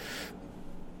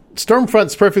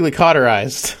Stormfront's perfectly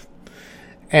cauterized,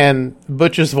 and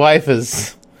Butcher's wife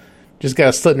has just got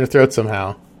a slit in her throat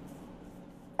somehow.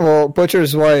 Well,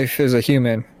 Butcher's wife is a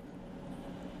human.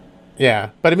 Yeah,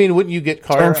 but I mean, wouldn't you get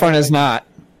cauterized? Stormfront is not.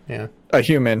 Yeah. A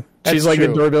human. She's like the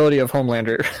durability of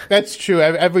Homelander. That's true.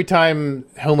 Every time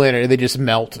Homelander, they just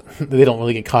melt. They don't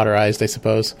really get cauterized, I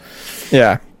suppose.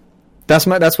 Yeah, that's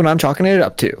what I'm chalking it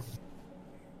up to.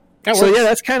 So yeah,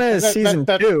 that's kind of season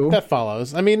 2. That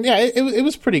follows. I mean, yeah, it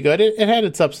was pretty good. It had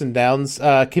its ups and downs.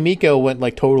 Kimiko went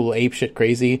total apeshit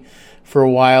crazy for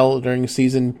a while during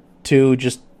season 2.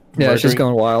 She's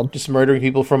going wild, just murdering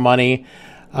people for money.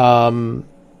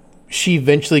 She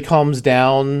eventually calms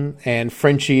down, and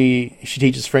she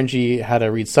teaches Frenchie how to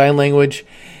read sign language,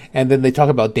 and then they talk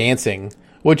about dancing,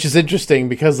 which is interesting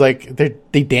because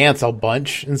they dance a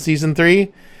bunch in season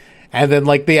 3, and then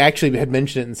they actually had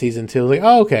mentioned it in season 2.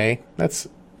 Oh, okay,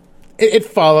 it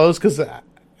follows because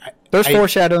there's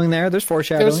foreshadowing there. There's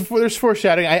foreshadowing. There's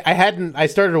foreshadowing. I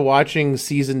started watching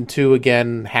season 2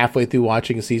 again halfway through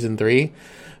watching season 3.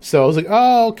 So I was like,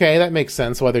 oh, okay, that makes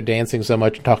sense why they're dancing so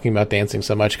much and talking about dancing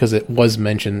so much, because it was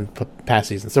mentioned past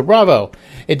season. So bravo.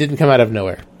 It didn't come out of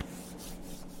nowhere.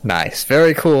 Nice.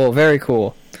 Very cool. Very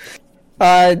cool.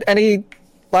 Any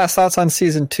last thoughts on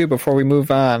season 2 before we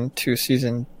move on to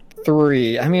season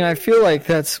 3? I mean, I feel like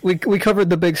we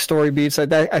covered the big story beats.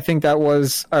 I think that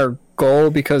was our goal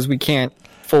because we can't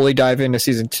fully dive into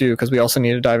season 2 because we also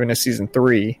need to dive into season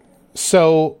 3.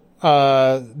 So...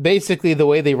 basically the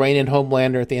way they rein in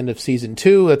Homelander at the end of season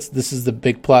 2, this is the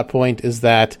big plot point, is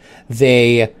that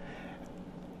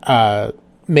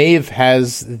Maeve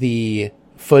has the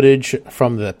footage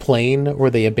from the plane where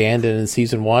they abandoned in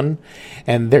season 1,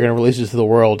 and they're going to release it to the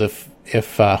world if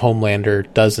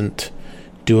Homelander doesn't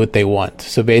do what they want.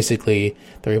 So basically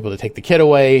they're able to take the kid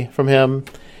away from him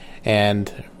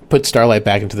and put Starlight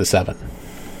back into the Seven.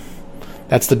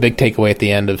 That's the big takeaway at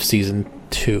the end of season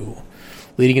 2.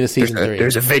 Leading into season 3.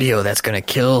 There's a video that's going to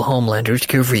kill Homelander's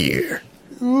career.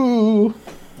 Ooh.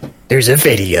 There's a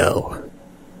video.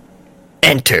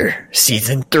 Enter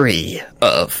season 3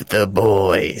 of The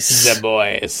Boys. The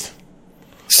Boys.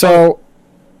 So,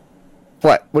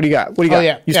 what? What do you got? Oh,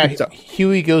 yeah.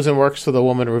 Huey goes and works for the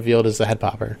woman revealed as the head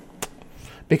popper.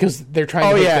 Because they're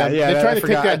trying to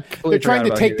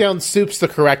take down Soups the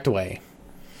correct way.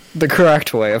 The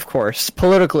correct way, of course.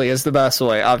 Politically is the best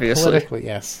way, obviously. Politically,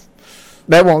 yes.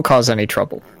 That won't cause any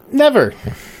trouble. Never.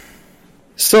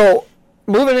 So,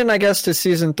 moving in, I guess, to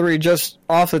season 3, just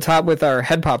off the top with our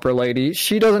head popper lady,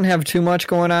 she doesn't have too much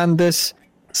going on this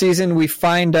season. We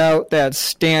find out that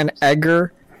Stan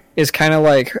Edgar is kind of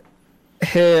like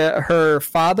her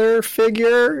father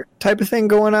figure type of thing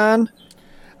going on.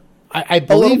 I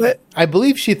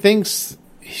believe she thinks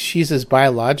she's his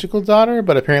biological daughter,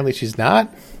 but apparently she's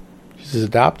not. She's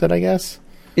adopted, I guess.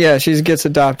 Yeah, she gets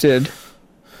adopted.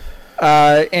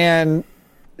 And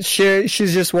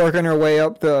she's just working her way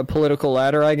up the political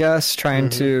ladder, I guess, trying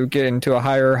to get into a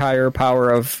higher power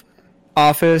of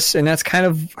office, and that's kind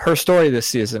of her story this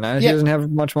season. She Yeah. doesn't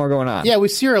have much more going on. Yeah, we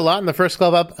see her a lot in the first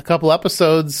couple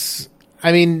episodes.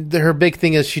 I mean, her big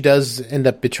thing is she does end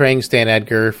up betraying Stan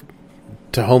Edgar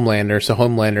to Homelander, so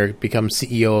Homelander becomes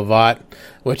CEO of Vought,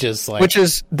 which is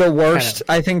the worst.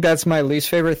 I think that's my least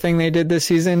favorite thing they did this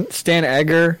season. Stan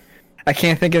Edgar, I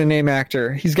can't think of the name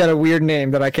actor. He's got a weird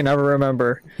name that I can never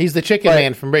remember. He's the chicken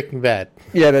man from Breaking Bad.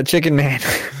 Yeah, the chicken man.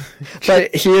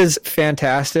 But he is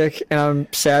fantastic, and I'm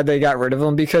sad they got rid of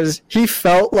him because he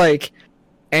felt like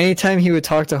anytime he would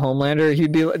talk to Homelander,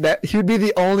 he'd be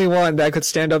the only one that could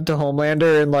stand up to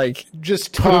Homelander and like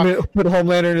just talk, put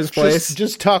Homelander in his place.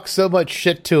 Just talk so much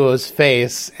shit to his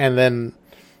face, and then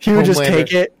he would just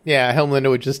take it. Yeah, Homelander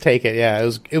would just take it. Yeah,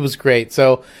 it was great.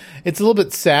 So it's a little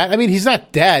bit sad. I mean, he's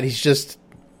not dead. He's just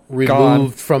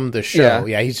removed from the show.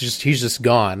 Yeah, he's just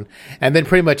gone. And then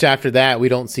pretty much after that, we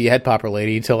don't see Head Popper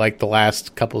Lady until like the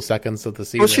last couple seconds of the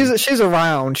season. Well, she's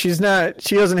around. She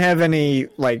doesn't have any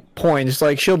like points.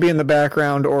 Like she'll be in the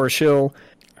background, or she'll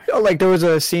like there was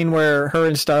a scene where her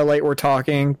and Starlight were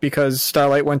talking because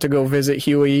Starlight went to go visit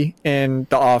Huey in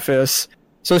the office.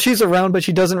 So she's around, but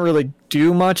she doesn't really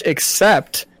do much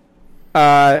except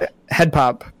head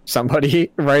pop somebody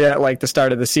right at like the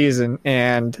start of the season,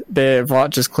 and the Vought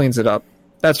just cleans it up.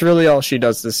 That's really all she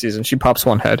does this season. She pops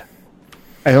one head.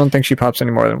 I don't think she pops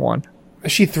any more than one.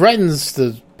 She threatens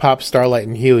to pop Starlight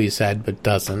and Huey's head, but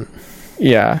doesn't.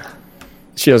 Yeah,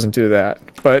 she doesn't do that.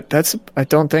 But I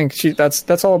don't think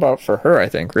that's all about for her. I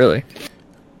think really.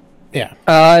 Yeah.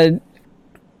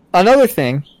 Another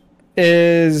thing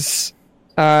is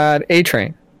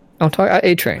A-Train. I'm talking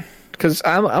A-Train. Because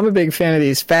I'm a big fan of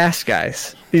these fast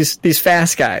guys, these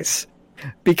fast guys,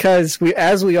 because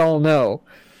as we all know,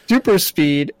 super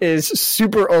speed is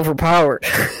super overpowered.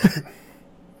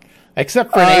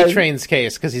 Except for in A-Train's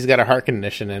case, because he's got a heart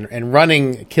condition and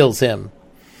running kills him.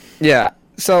 Yeah,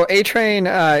 so A-Train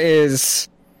is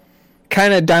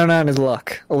kind of down on his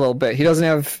luck a little bit.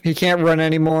 He can't run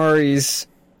anymore.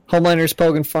 Homelander's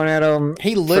poking fun at him.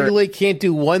 He literally can't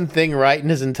do one thing right in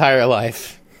his entire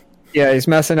life. Yeah, he's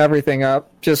messing everything up,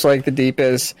 just like the Deep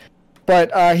is.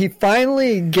 But he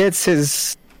finally gets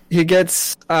to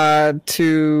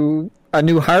a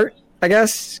new heart, I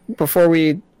guess. Before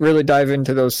we really dive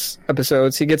into those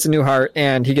episodes, he gets a new heart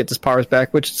and he gets his powers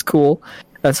back, which is cool.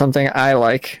 That's something I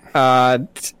like. He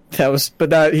was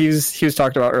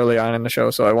talked about early on in the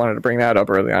show, so I wanted to bring that up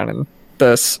early on in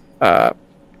this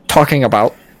talking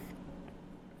about.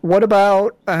 What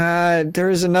about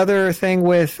there's another thing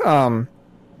with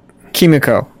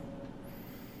Kimiko.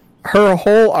 Her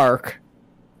whole arc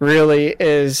really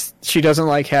is she doesn't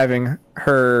like having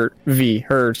her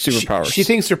superpowers. She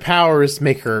thinks her powers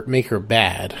make her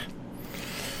bad.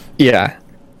 Yeah.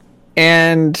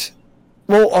 And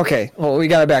we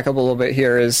gotta back up a little bit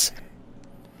here. Is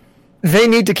they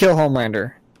need to kill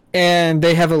Homelander, and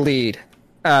they have a lead.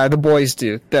 The boys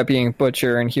do, that being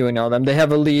Butcher and Huey and all them. They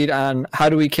have a lead on how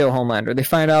do we kill Homelander. They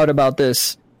find out about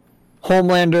this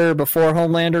Homelander before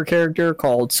Homelander character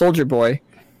called Soldier Boy,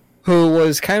 who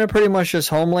was kind of pretty much just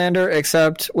Homelander,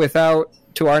 except without,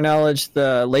 to our knowledge,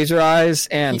 the laser eyes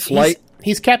and flight.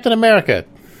 He's Captain America.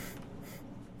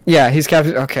 Yeah, he's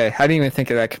Captain. Okay, I didn't even think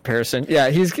of that comparison.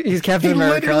 Yeah, he's Captain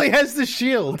America. He literally has the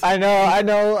shield. I know.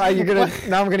 Now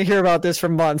I'm gonna hear about this for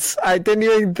months. I didn't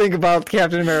even think about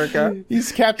Captain America.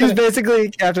 He's basically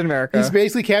Captain America. He's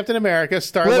basically Captain America.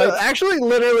 Starlight.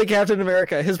 Literally Captain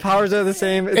America. His powers are the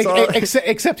same.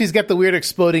 Except he's got the weird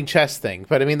exploding chest thing.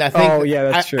 But I mean, I think. Oh yeah,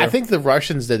 that's true. I think the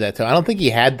Russians did that too. I don't think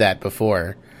he had that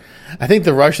before. I think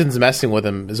the Russians messing with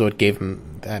him is what gave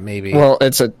him that. Maybe. Well,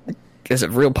 it's a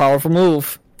real powerful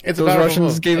move. Those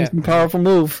Russians gave him some powerful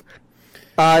move.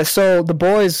 So the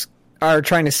boys are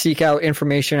trying to seek out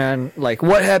information on, like,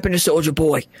 what happened to Soldier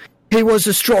Boy? He was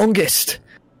the strongest.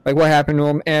 Like, what happened to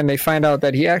him? And they find out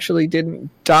that he actually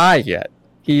didn't die yet.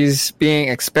 He's being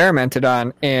experimented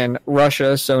on in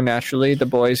Russia, so naturally the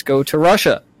boys go to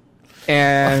Russia.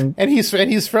 And he's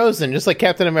frozen, just like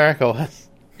Captain America was.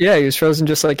 Yeah, he was frozen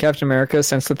just like Captain America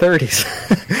since the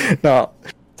 30s. No.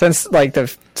 Since, like, the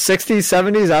 60s,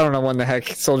 70s, I don't know when the heck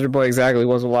Soldier Boy exactly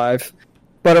was alive.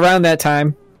 But around that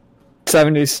time,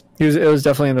 70s, it was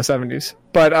definitely in the 70s.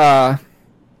 But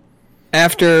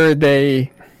after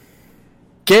they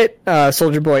get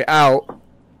Soldier Boy out,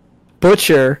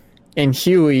 Butcher and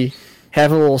Huey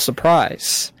have a little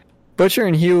surprise. Butcher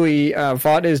and Huey,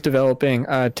 Vought is developing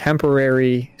a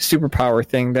temporary superpower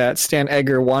thing that Stan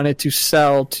Edgar wanted to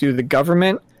sell to the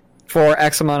government for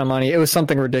X amount of money. It was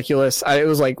something ridiculous. It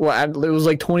was like it was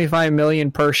like 25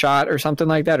 million per shot or something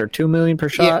like that, or 2 million per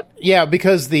shot. Yeah,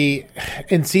 because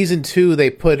in season 2 they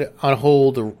put on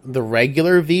hold the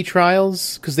regular V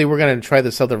trials because they were going to try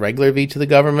to sell the regular V to the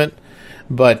government,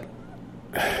 but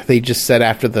they just said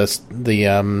after the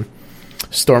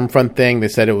Stormfront thing, they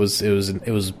said it was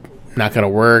not going to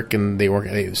work, and they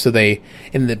weren't. So they,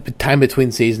 in the time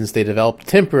between seasons, they developed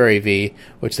temporary V,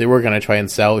 which they were going to try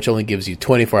and sell, which only gives you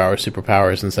 24-hour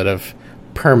superpowers instead of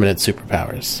permanent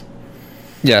superpowers.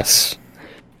 Yes.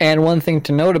 And one thing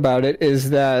to note about it is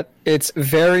that it's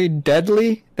very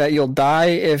deadly, that you'll die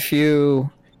if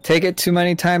you take it too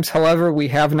many times. However, we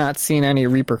have not seen any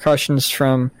repercussions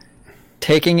from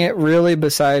taking it, really,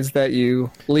 besides that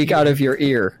you leak out of your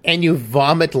ear. And you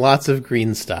vomit lots of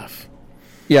green stuff.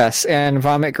 Yes, and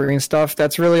vomit green stuff.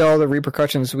 That's really all the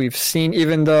repercussions we've seen,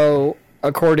 even though,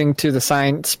 according to the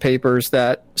science papers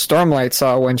that Stormlight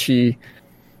saw when she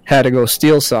had to go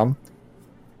steal some,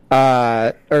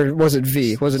 or was it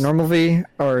V? Was it normal V?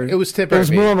 Or it was temporary. It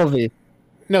was normal V.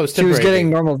 No, it was temporary. She was getting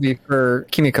normal V for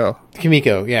Kimiko.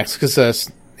 Kimiko, yes, because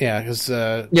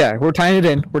we're tying it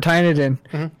in.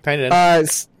 Mm-hmm, tying it in.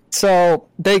 So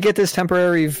they get this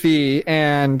temporary V,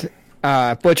 and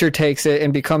Butcher takes it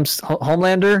and becomes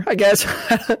Homelander, I guess.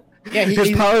 Yeah,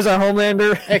 his powers are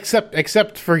Homelander.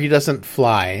 Except for he doesn't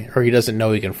fly, or he doesn't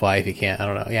know he can fly if he can't. I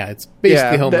don't know. Yeah, it's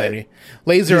basically Homelander.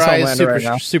 Laser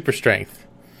eyes, super strength.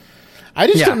 I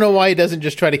just don't know why he doesn't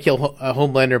just try to kill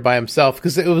Homelander by himself,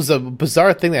 because it was a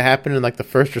bizarre thing that happened in like the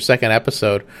first or second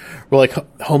episode, where like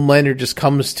Homelander just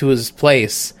comes to his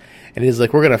place and he's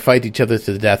like, "We're gonna fight each other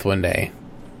to the death one day."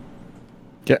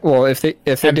 Yeah, well, if they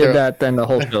did that, then the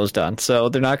whole show's done. So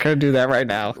they're not going to do that right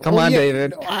now. Come on,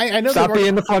 David. I know. Stop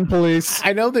being the fun police.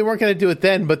 I know they weren't going to do it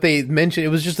then, but they mentioned it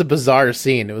was just a bizarre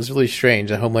scene. It was really strange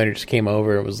that Homelander just came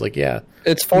over and was like, "Yeah."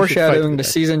 It's foreshadowing to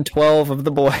season 12 of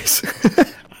The Boys.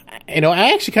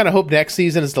 I actually kind of hope next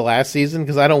season is the last season,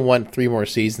 because I don't want 3 more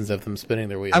seasons of them spinning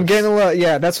their wheels. I'm getting a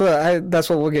little, that's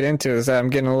what we'll get into. Is that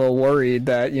I'm getting a little worried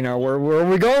that where are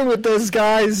we going with this,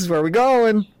 guys? Where are we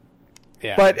going?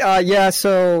 Yeah. But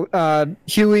so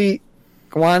Huey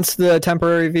wants the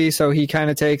temporary V, so he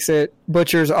kind of takes it.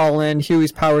 Butcher's all in.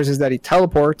 Huey's powers is that he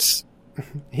teleports.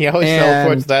 He always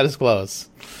teleports that is close.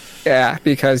 Yeah,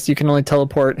 because you can only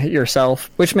teleport yourself,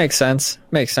 which makes sense.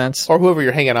 Or whoever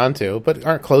you're hanging on to, but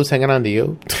aren't clothes hanging on to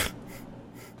you?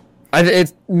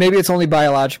 Maybe it's only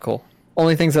biological.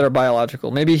 Only things that are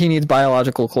biological. Maybe he needs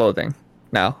biological clothing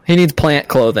now. He needs plant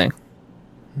clothing.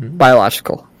 Mm-hmm.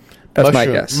 Biological. That's my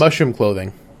guess. Mushroom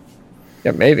clothing.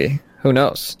 Yeah, maybe. Who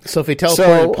knows? So if he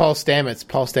teleported Paul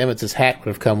Stamets' hat would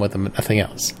have come with him, nothing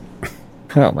else.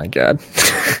 Oh my god.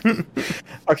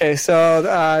 Okay,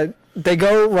 so they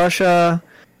go Russia.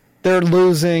 They're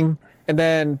losing, and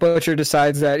then Butcher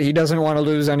decides that he doesn't want to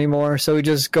lose anymore, so he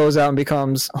just goes out and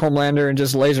becomes Homelander and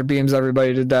just laser beams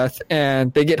everybody to death.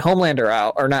 And they get Homelander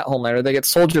out, or not Homelander. They get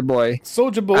Soldier Boy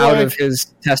out of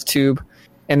his test tube.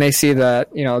 And they see that,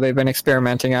 they've been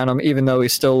experimenting on him, even though he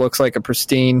still looks like a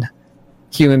pristine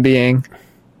human being,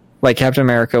 like Captain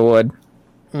America would.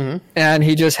 Mm-hmm. And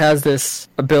he just has this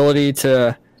ability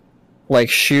to,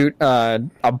 shoot a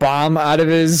bomb out of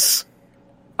his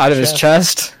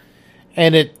chest.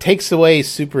 And it takes away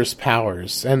Super's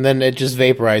powers, and then it just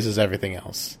vaporizes everything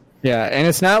else. Yeah, and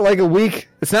it's not weak.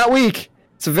 It's not weak.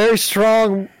 It's a very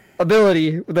strong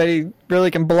ability that he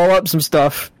really can blow up some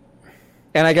stuff.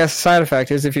 And I guess the side effect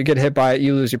is if you get hit by it,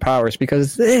 you lose your powers,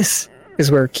 because this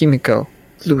is where Kimiko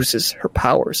loses her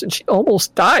powers. And she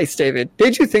almost dies, David.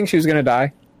 Did you think she was going to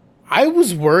die? I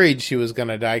was worried she was going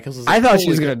to die. Cause I thought she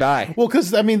was going to die. Well,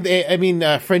 because,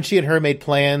 Frenchie and her made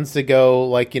plans to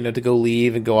go, to go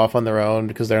leave and go off on their own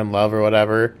because they're in love or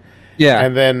whatever. Yeah.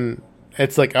 And then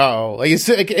it's it's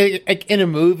like in a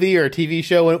movie or a TV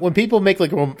show, when people make,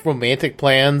 romantic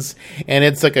plans and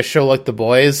it's like a show like The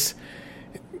Boys,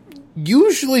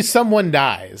 usually someone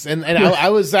dies, and I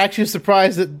was actually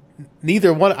surprised that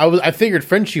neither one. I figured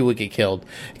Frenchie would get killed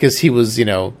because he was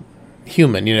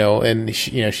human, and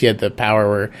she had the power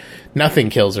where nothing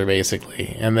kills her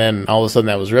basically, and then all of a sudden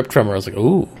that was ripped from her. I was like,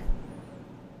 ooh,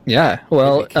 yeah.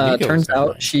 Well, turns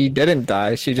out she didn't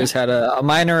die. She just had a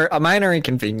minor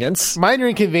inconvenience. Minor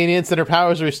inconvenience, and her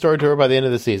powers are restored to her by the end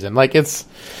of the season.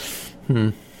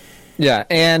 Yeah,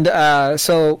 and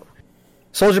so.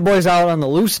 Soldier Boy's out on the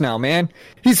loose now, man.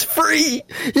 He's free.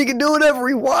 He can do whatever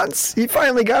he wants. He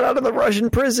finally got out of the Russian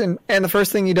prison. And the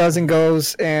first thing he does and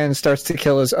goes and starts to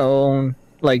kill his own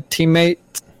teammate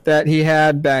that he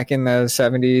had back in the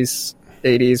 70s,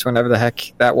 80s, whenever the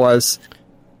heck that was.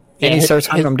 And he starts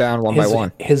hunting them down one by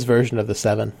one. His version of the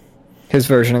 7. his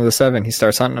version of the Seven. He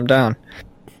starts hunting them down.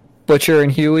 Butcher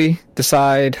and Huey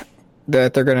decide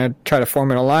that they're going to try to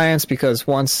form an alliance because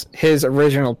once his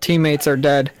original teammates are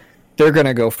dead, they're going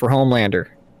to go for Homelander.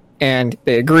 And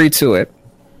they agree to it.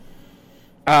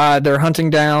 They're hunting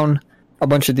down a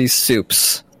bunch of these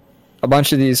soups. A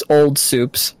bunch of these old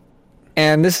soups.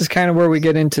 And this is kind of where we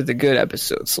get into the good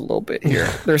episodes a little bit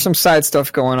here. There's some side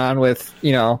stuff going on with,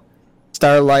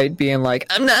 Starlight being like,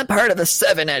 I'm not part of the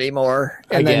Seven anymore.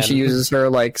 And then she uses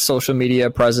her, social media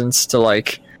presence to,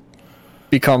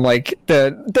 become,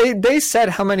 They said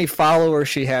how many followers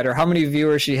she had or how many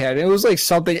viewers she had. It was,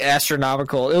 something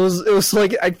astronomical. It was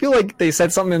I feel like they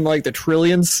said something in, the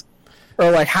trillions.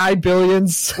 Or high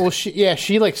billions. Well, she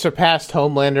surpassed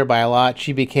Homelander by a lot.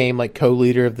 She became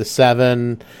co-leader of the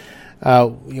Seven,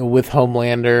 with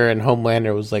Homelander, and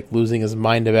Homelander was losing his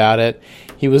mind about it.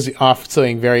 He was off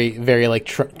saying very, very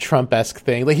Trump-esque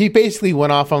thing. He basically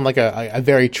went off on a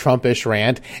very Trumpish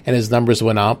rant, and his numbers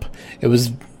went up. It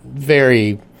was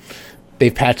very.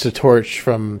 They patched the torch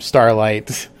from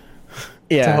Starlight.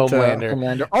 To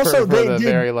Homelander. Also,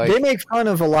 they make fun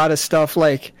of a lot of stuff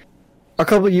a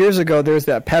couple of years ago, there's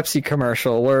that Pepsi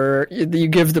commercial where you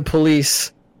give the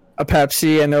police a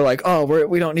Pepsi and they're like, "Oh,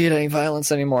 we don't need any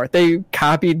violence anymore." They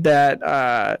copied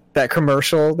that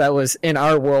commercial that was in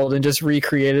our world and just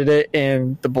recreated it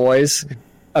in The Boys.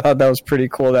 I thought that was pretty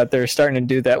cool that they're starting to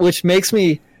do that, which makes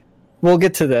me. We'll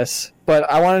get to this, but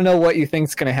I want to know what you think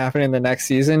is going to happen in the next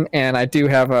season, and I feel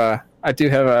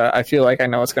like I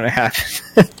know what's going to happen.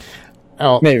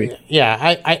 Oh, maybe.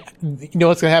 Yeah, you know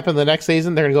what's going to happen in the next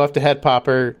season? They're going to go after Head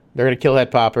Popper. They're going to kill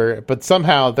Head Popper, but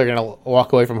somehow they're going to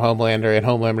walk away from Homelander, and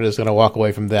Homelander is going to walk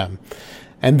away from them.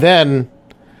 And then,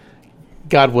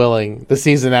 God willing, the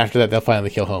season after that, they'll finally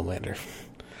kill Homelander.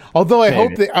 Although I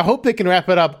hope they can wrap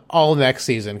it up all next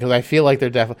season, because I feel like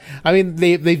they're definitely. I mean,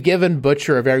 they've given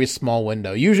Butcher a very small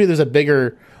window. Usually, there's a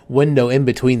bigger window in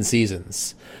between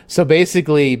seasons. So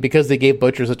basically, because they gave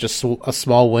Butcher such a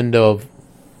small window of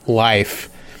life,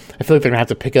 I feel like they're gonna have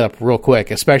to pick it up real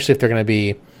quick, especially if they're gonna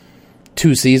be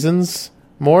 2 seasons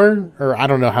more, or I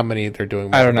don't know how many they're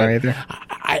doing. I don't know either.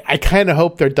 I kind of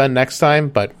hope they're done next time,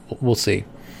 but we'll see.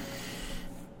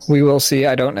 We will see.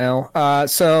 I don't know.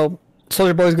 So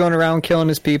Soldier Boy's going around killing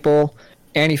his people,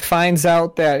 and he finds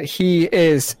out that he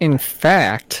is in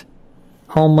fact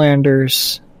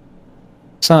Homelander's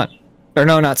son. Or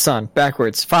no, not son.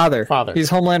 Backwards. Father. He's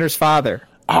Homelander's father.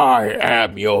 I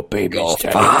am your baby's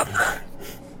father.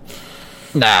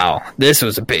 Now, this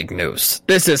was a big news.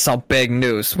 This is some big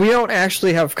news. We don't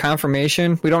actually have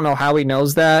confirmation. We don't know how he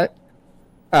knows that.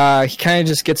 He kind of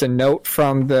just gets a note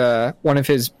from one of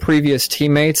his previous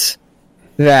teammates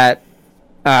that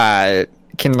can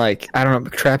I don't know,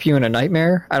 trap you in a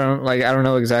nightmare. I don't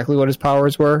know exactly what his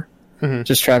powers were. Mm-hmm.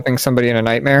 Just trapping somebody in a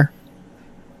nightmare.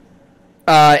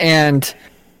 And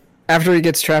after he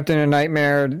gets trapped in a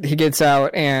nightmare, he gets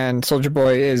out, and Soldier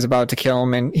Boy is about to kill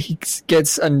him, and he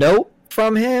gets a note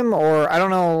from him, or I don't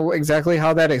know exactly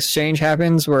how that exchange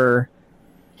happens, where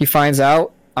he finds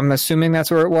out. I'm assuming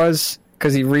that's where it was,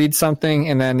 because he reads something,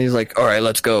 and then he's like, all right,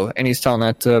 let's go. And he's telling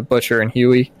that to Butcher and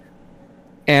Huey.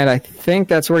 And I think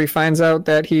that's where he finds out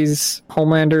that he's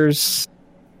Homelander's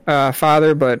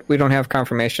father, but we don't have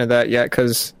confirmation of that yet,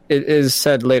 because it is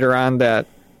said later on that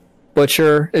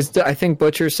I think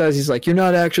Butcher says he's like, you're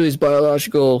not actually his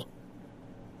biological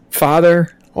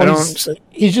father. Well,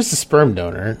 he's just a sperm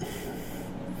donor.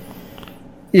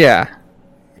 Yeah.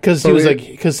 Because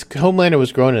Homelander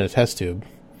was grown in a test tube.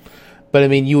 But I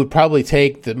mean, you would probably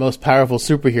take the most powerful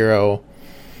superhero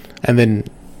and then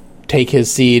take his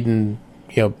seed and,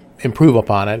 improve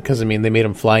upon it. Because I mean, they made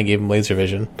him fly and gave him laser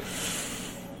vision.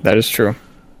 That is true.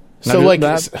 So you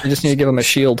just need to give him a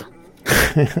shield.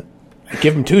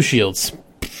 Give him 2 shields.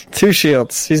 2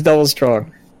 shields. He's double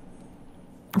strong.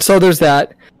 So there's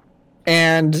that.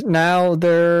 And now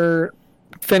they're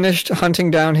finished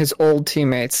hunting down his old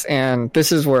teammates. And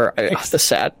this is where the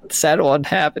sad one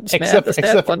happens,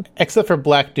 except for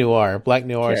Black Noir. Black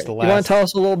Noir is the last. You want to tell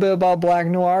us a little bit about Black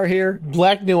Noir here?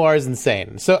 Black Noir is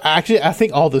insane. So actually, I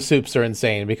think all the soups are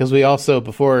insane, because we also,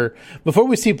 before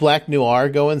we see Black Noir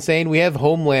go insane, we have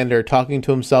Homelander talking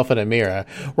to himself in a mirror,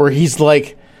 where he's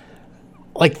like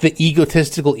the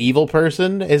egotistical evil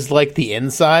person is the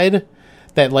inside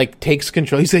that takes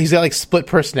control. He's got split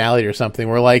personality or something,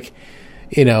 where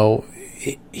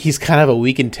he's kind of a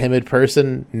weak and timid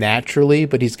person naturally,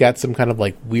 but he's got some kind of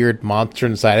weird monster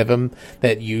inside of him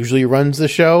that usually runs the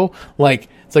show. I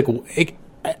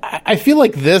feel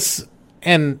like this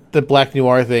and the Black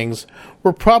Noir things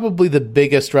were probably the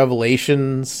biggest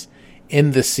revelations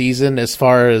in the season, as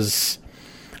far as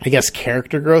I guess,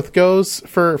 character growth goes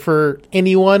for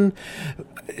anyone.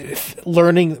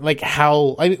 Learning like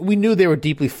how we knew they were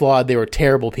deeply flawed, they were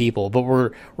terrible people, but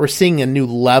we're seeing a new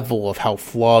level of how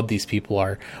flawed these people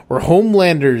are. Where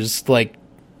Homelander's like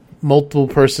multiple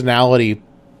personality,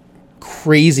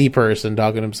 crazy person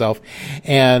talking to himself,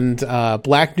 and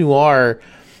Black Noir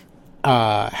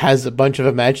has a bunch of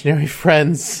imaginary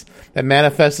friends that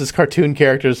manifest as cartoon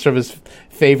characters from his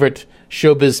favorite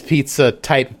Showbiz Pizza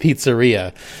type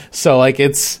pizzeria. So like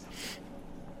it's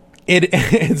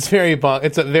very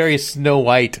it's a very Snow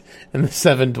White and the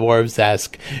Seven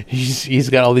Dwarves-esque. He's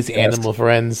got all these animal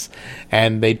friends,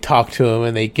 and they talk to him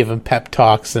and they give him pep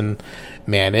talks, and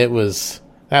man, that was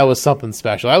something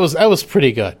special. That was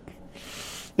pretty good.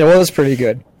 It was pretty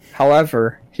good.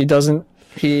 However, he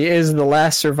is the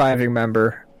last surviving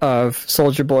member of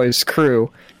Soldier Boy's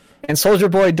crew, and Soldier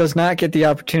Boy does not get the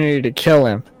opportunity to kill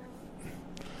him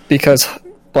because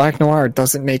Black Noir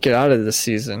doesn't make it out of this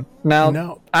season. Now,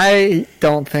 no. I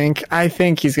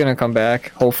think he's going to come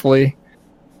back, hopefully.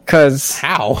 Because...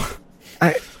 How?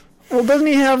 Well, doesn't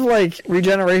he have, like,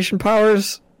 regeneration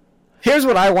powers? Here's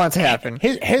what I want to happen.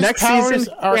 His Next powers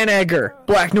season, are... Grant Edgar,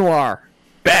 Black Noir,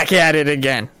 back at it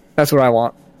again. That's what I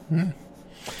want.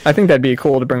 I think that'd be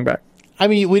cool to bring back. I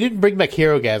mean, we didn't bring back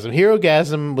Herogasm.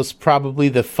 Herogasm was probably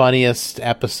the funniest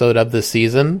episode of the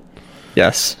season.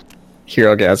 Yes.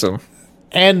 Herogasm.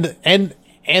 And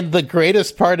the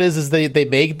greatest part is they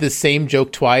made the same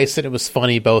joke twice, and it was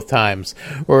funny both times.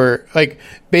 Or like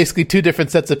basically two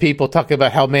different sets of people talking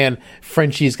about how, man,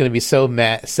 Frenchie's going to be so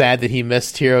sad that he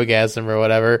missed Herogasm or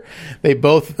whatever. They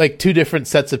both, like, two different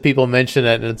sets of people mention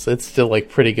it, and it's still like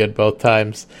pretty good both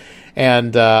times.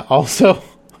 And also,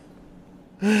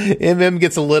 MM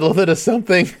gets a little bit of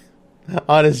something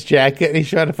on his jacket, and he's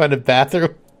trying to find a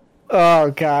bathroom.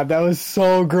 Oh God, that was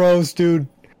so gross, dude.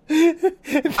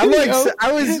 I'm like,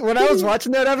 when I was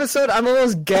watching that episode, I'm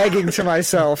almost gagging to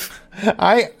myself.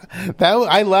 I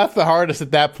laughed the hardest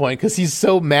at that point because he's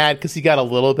so mad because he got a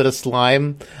little bit of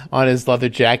slime on his leather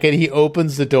jacket. He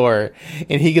opens the door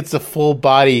and he gets a full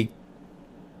body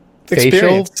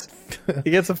facial.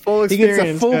 He gets a full experience. He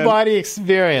gets a full body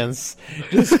experience,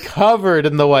 just covered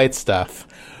in the white stuff.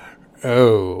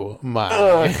 Oh my!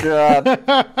 Oh God!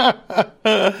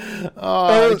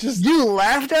 You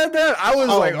laughed at that? I was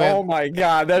like, man. "Oh my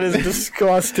God, that is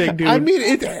disgusting, dude." I mean,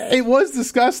 it was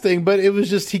disgusting, but it was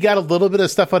just he got a little bit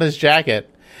of stuff on his jacket.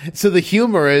 So the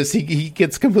humor is he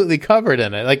gets completely covered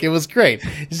in it. Like, it was great.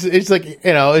 It's like,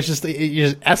 you know, it's just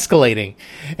escalating,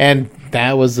 and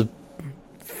that was a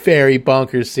very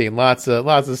bonkers scene. Lots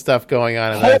of stuff going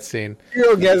on in that scene. The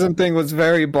Herogasm thing was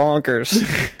very bonkers.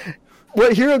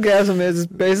 What Herogasm is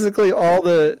basically all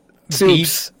the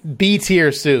soups. B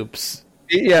tier soups.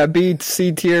 Yeah, B,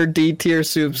 C tier, D tier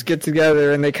soups get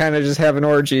together and they kind of just have an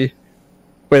orgy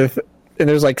and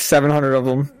there's like 700 of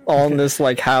them all in this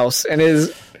like house, and it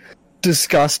is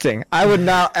disgusting. I would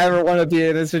not ever want to be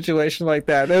in a situation like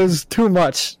that. It was too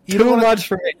much. Too much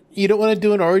for me. You don't want to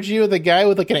do an orgy with a guy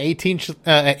with like an 18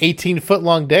 foot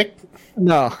long dick?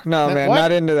 No, man, what?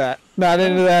 Not into that. Not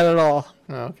into that at all.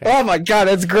 Oh, okay. Oh my God,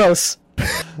 that's gross.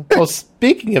 Well,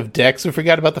 speaking of dicks, we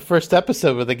forgot about the first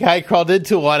episode where the guy crawled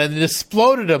into one and it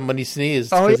exploded him when he sneezed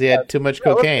because he had too much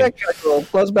cocaine.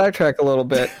 Let's backtrack a little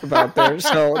bit about there.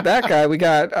 So that guy, we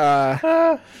got...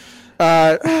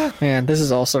 man, this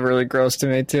is also really gross to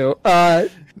me, too.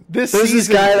 There's this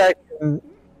guy that can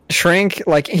shrink,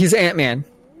 like, he's Ant-Man.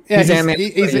 Yeah, he's Ant-Man.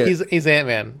 He's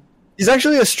Ant-Man. He's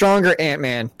actually a stronger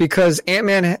Ant-Man because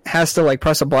Ant-Man has to, like,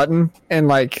 press a button and,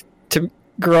 like, to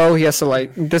grow, he has to,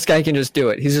 like, this guy can just do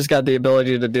it. He's just got the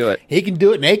ability to do it. He can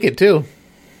do it naked, too.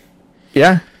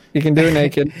 Yeah, he can do it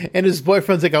naked. And his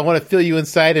boyfriend's like, I want to feel you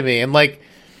inside of me. And, like,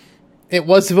 it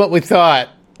wasn't what we thought.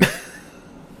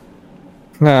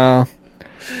 No.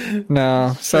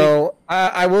 So,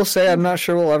 I will say I'm not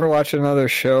sure we'll ever watch another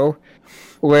show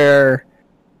where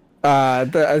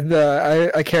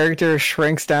a character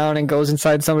shrinks down and goes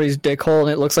inside somebody's dick hole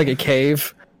and it looks like a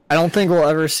cave. I don't think we'll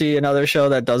ever see another show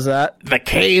that does that. The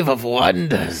Cave of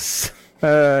Wonders.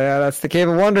 Yeah, that's the Cave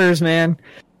of Wonders, man.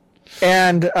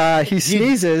 And he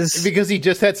sneezes because he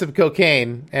just had some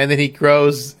cocaine, and then he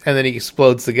grows, and then he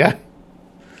explodes the guy.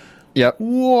 Yep.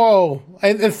 Whoa!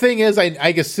 And the thing is, I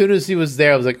as soon as he was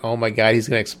there, I was like, "Oh my God, he's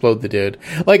gonna explode the dude!"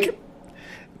 Like,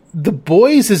 The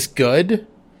Boys is good,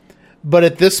 but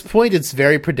at this point, it's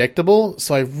very predictable.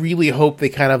 So I really hope they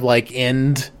kind of like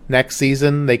end next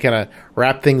season. They kind of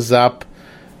wrap things up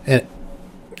and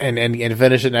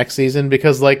finish it next season,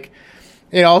 because like,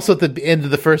 and also at the end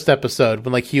of the first episode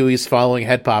when like Huey's following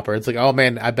Head Popper, it's like, oh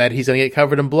man, I bet he's gonna get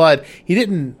covered in blood. He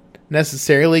didn't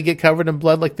necessarily get covered in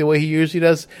blood like the way he usually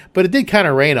does, but it did kind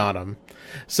of rain on him.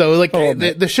 So like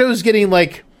the show's getting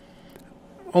like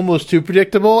almost too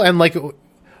predictable, and like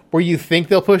where you think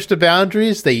they'll push the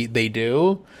boundaries, they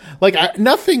do. Like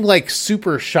nothing like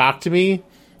super shocked me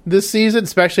this season,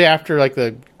 especially after like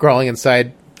the growing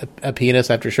inside a penis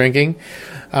after shrinking.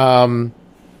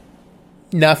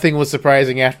 Nothing was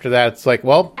surprising after that. It's like,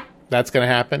 well, that's gonna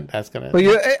happen. That's gonna.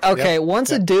 Well,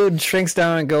 once a dude shrinks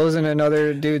down and goes in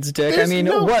another dude's dick,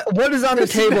 what is on the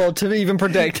table to even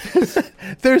predict?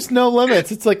 There's no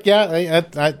limits. It's like,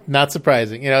 not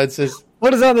surprising. It's just.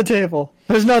 What is on the table?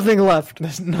 There's nothing left.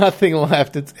 There's nothing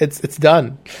left. It's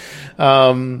done.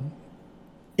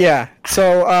 Yeah.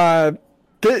 So at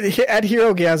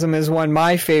Herogasm is when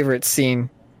my favorite scene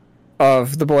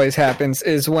of The Boys happens,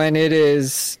 is when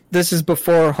this is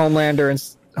before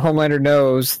Homelander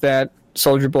knows that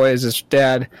Soldier Boy is his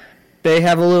dad. They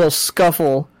have a little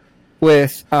scuffle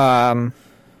with Soldier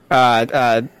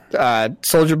Boy,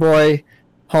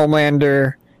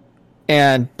 Homelander,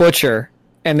 and Butcher,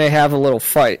 and they have a little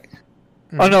fight.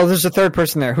 Oh no, there's a third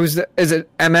person there. Is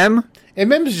it MM?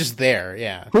 MM's just there,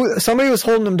 yeah. Somebody was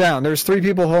holding him down. There's 3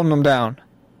 people holding him down.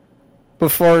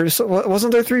 Before,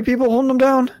 wasn't there 3 people holding him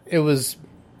down? It was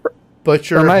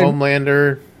Butcher,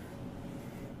 Homelander.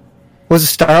 Was it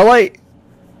Starlight?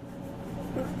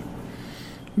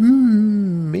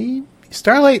 Maybe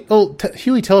Starlight. Oh,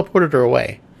 Huey teleported her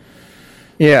away.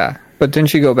 Yeah, but didn't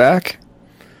she go back?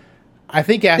 I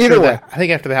think after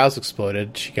the house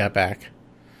exploded, she got back.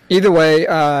 Either way,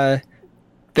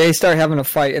 they start having a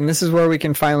fight, and this is where we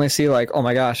can finally see, like, oh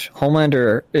my gosh,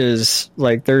 Homelander is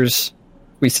like,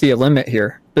 we see a limit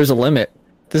here. There's a limit.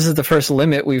 This is the first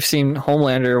limit we've seen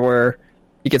Homelander where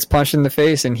he gets punched in the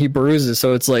face and he bruises.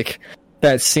 So it's like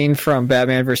that scene from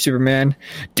Batman vs Superman.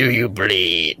 Do you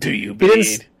bleed? Do you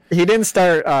bleed? He didn't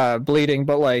start bleeding,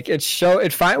 but like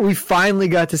we finally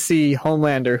got to see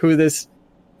Homelander, who this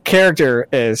character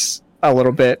is a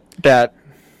little bit, that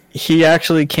he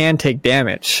actually can take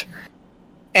damage.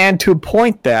 And to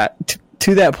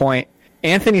that point,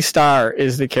 Anthony Starr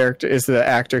is the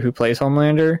actor who plays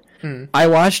Homelander. I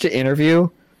watched a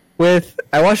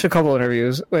couple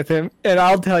interviews with him, and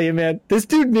I'll tell you, man, this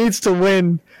dude needs to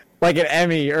win like an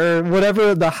Emmy or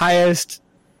whatever the highest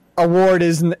award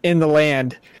is in the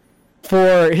land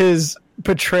for his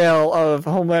portrayal of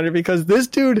Homelander, because this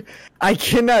dude,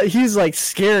 he's like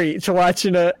scary to watch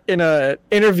in a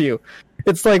interview.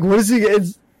 It's like, what is he?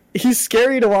 He's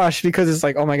scary to watch because it's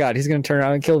like, oh my god, he's gonna turn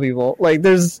around and kill people. Like,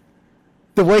 there's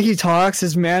the way he talks,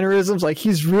 his mannerisms, like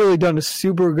he's really done a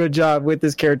super good job with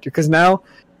this character, because now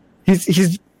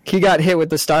he got hit with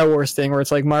the Star Wars thing where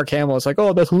it's like Mark Hamill, it's like,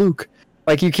 oh, that's Luke.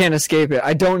 Like, you can't escape it.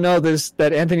 I don't know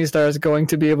that Anthony Starr is going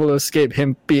to be able to escape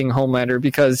him being Homelander,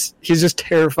 because he's just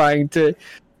terrifying to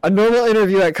a normal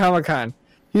interview at Comic-Con.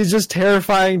 He's just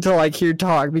terrifying to like hear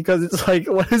talk, because it's like,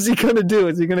 what is he going to do?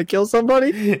 Is he going to kill somebody?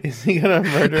 Is he going to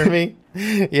murder me?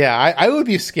 Yeah, I would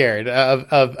be scared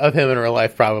of him in real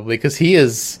life, probably, because he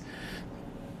is.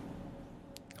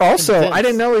 Also, intense. I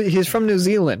didn't know he's from New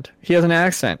Zealand. He has an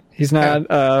accent. He's not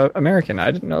American.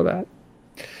 I didn't know that.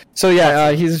 So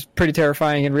yeah, he's pretty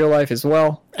terrifying in real life as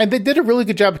well. And they did a really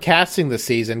good job of casting this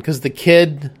season, because the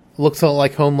kid looks a lot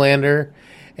like Homelander,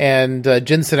 and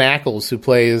Jensen Ackles, who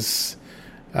plays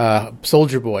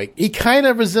Soldier Boy, he kind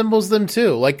of resembles them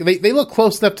too. Like they look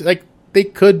close enough to, like, they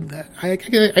could. I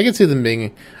can see them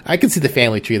being. I can see the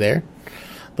family tree there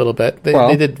a little bit.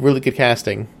 They did really good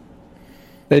casting.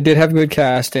 They did have good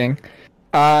casting.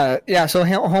 Yeah, so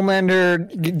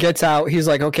Homelander gets out. He's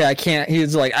like, okay, I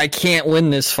can't win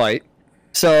this fight.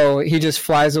 So he just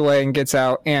flies away and gets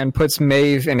out and puts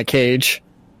Maeve in a cage.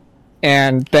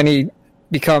 And then he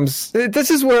becomes... This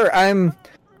is where I'm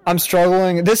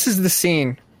struggling. This is the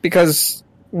scene, because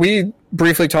we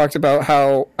briefly talked about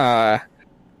how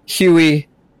Huey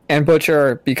and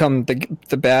Butcher become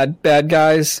the bad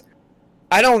guys.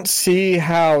 I don't see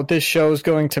how this show is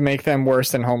going to make them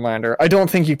worse than Homelander. I don't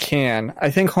think you can. I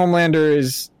think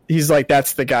Homelander he's like,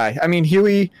 that's the guy. I mean,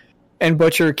 Huey and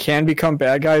Butcher can become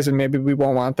bad guys, and maybe we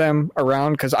won't want them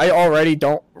around, because I already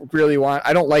don't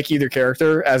like either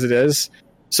character as it is.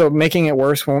 So making it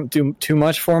worse won't do too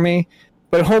much for me.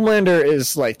 But Homelander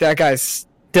is like, that guy's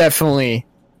definitely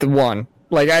the one.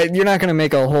 Like, you're not going to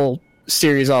make a whole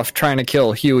series off trying to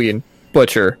kill Huey and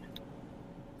Butcher.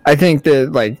 I think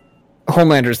that, like,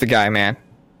 Homelander's the guy, man.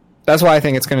 That's why I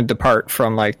think it's going to depart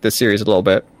from like the series a little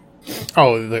bit.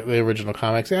 Oh, the original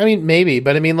comics. I mean, maybe,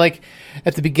 but I mean, like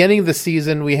at the beginning of the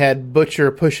season, we had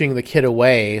Butcher pushing the kid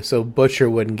away so Butcher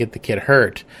wouldn't get the kid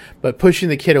hurt. But pushing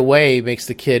the kid away makes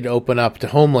the kid open up to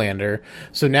Homelander.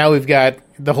 So now we've got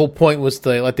the whole point was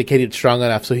to let the kid get strong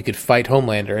enough so he could fight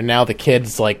Homelander, and now the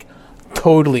kid's like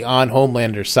totally on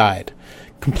Homelander's side,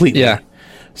 completely. Yeah.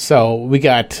 So we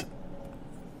got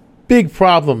big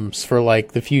problems for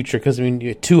like the future because I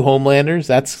mean, 2 Homelanders.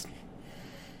 That's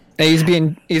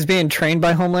And he's being trained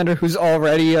by Homelander, who's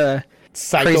already a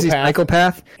crazy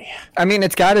psychopath. Yeah. I mean,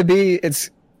 it's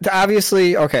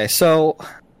obviously okay. So,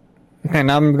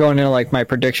 and I'm going into like my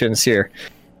predictions here.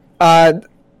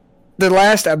 The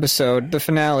last episode, the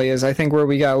finale, is I think where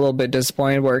we got a little bit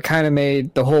disappointed, where it kind of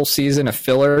made the whole season a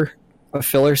filler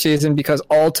season because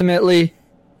ultimately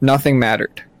nothing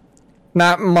mattered.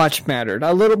 Not much mattered.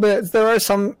 A little bit. There are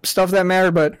some stuff that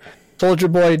mattered, but Soldier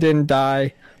Boy didn't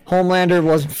die. Homelander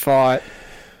wasn't fought.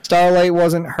 Starlight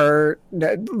wasn't hurt.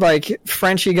 Like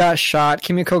Frenchie got shot.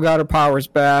 Kimiko got her powers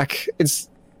back. It's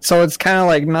kind of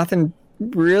like nothing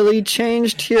really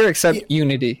changed here except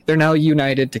unity. They're now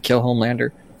united to kill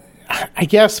Homelander. I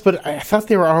guess, but I thought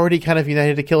they were already kind of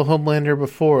united to kill Homelander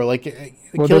before. Like,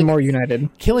 they're more united.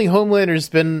 Killing Homelander's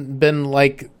been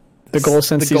like the goal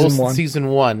since season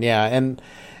one. Yeah, and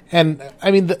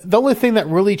I mean the only thing that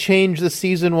really changed this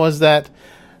season was that,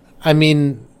 I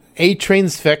mean,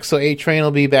 A-Train's fixed, so A-Train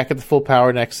will be back at the full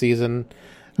power next season.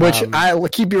 Which I will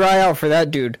keep your eye out for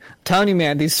that, dude. I'm telling you,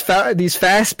 man, these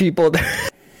fast people,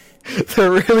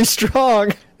 they're really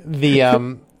strong.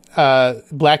 The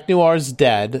Black Noir's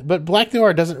dead, but Black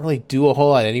Noir doesn't really do a whole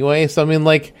lot anyway. So I mean,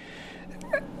 like,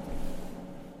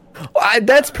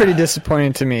 that's pretty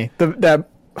disappointing to me. That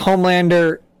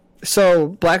Homelander. So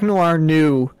Black Noir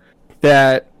knew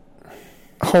that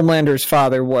Homelander's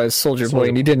father was Soldier Boy,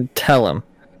 and he didn't tell him.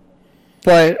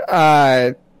 But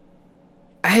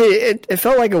it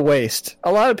felt like a waste.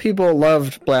 A lot of people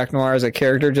loved Black Noir as a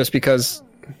character just because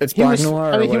it's Black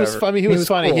Noir. I mean, he was funny. He was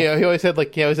funny. Cool. He always had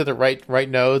the right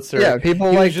notes. Or, people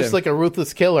he liked was just him. like a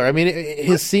ruthless killer. I mean,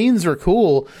 his scenes were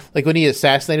cool. Like when he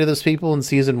assassinated those people in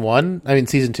season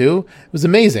 2, it was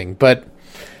amazing. But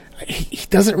he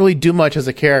doesn't really do much as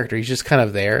a character. He's just kind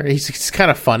of there. He's kind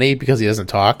of funny because he doesn't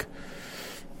talk.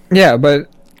 Yeah, but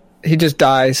he just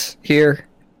dies here.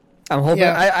 I'm hoping.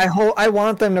 Yeah. I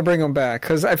want them to bring him back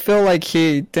because I feel like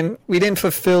we didn't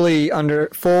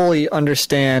fully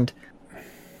understand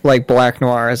like Black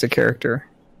Noir as a character.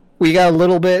 We got a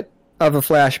little bit of a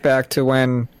flashback to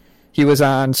when he was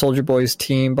on Soldier Boy's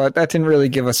team, but that didn't really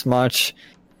give us much.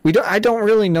 I don't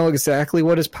really know exactly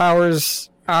what his powers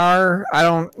are. I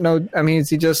don't know. I mean, is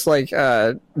he just like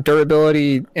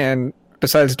durability, and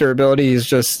besides durability, he's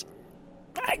just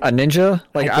a ninja?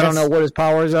 Like, I don't know what his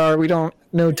powers are. We don't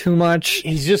know too much.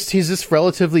 He's just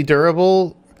relatively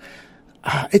durable.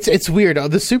 It's weird.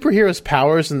 The superheroes'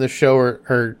 powers in the show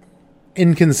are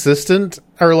inconsistent,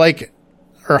 or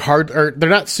hard, or they're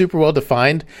not super well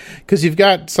defined. Because you've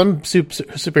got some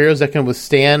superheroes that can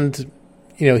withstand,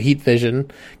 heat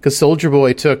vision. Because Soldier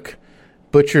Boy took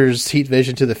Butcher's heat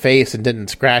vision to the face and didn't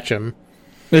scratch him.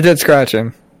 It did scratch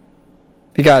him.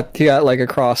 He got like a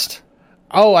crossed.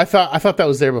 Oh, I thought that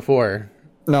was there before.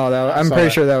 No, I'm pretty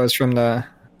sure that was from the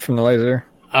laser.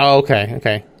 Oh,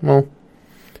 okay. Well,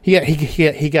 he got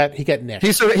nicked.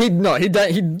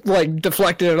 He like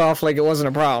deflected it off like it wasn't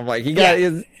a problem. Like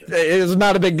it was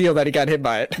not a big deal that he got hit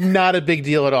by it. Not a big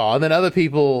deal at all. And then other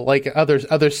people, like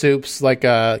other soups, like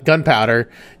Gunpowder,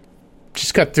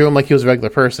 just cut through him like he was a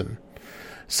regular person.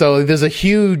 So there's a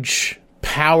huge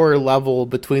power level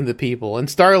between the people. And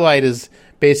Starlight is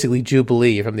basically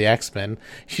Jubilee from the X-Men.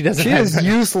 She is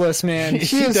useless, man.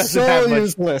 She is so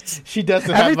useless. She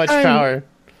doesn't have much power.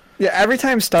 Yeah, every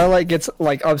time Starlight gets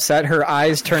like upset, her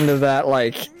eyes turn to that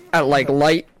like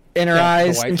light in her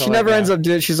eyes, and she never ends up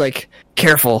doing it. She's like,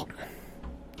 careful.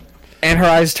 And her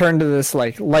eyes turn to this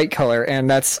like light color, and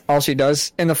that's all she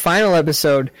does. In the final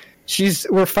episode,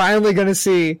 we're finally gonna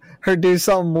see her do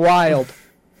something wild.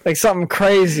 Like something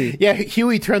crazy. Yeah,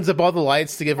 Huey turns up all the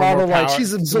lights to give her more power.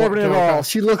 She's absorbing it all.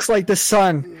 She looks like the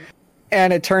sun.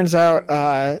 And it turns out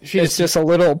it's just a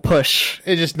little push.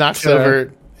 It just knocks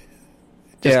over.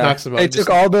 Knocks them over. They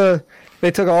took all the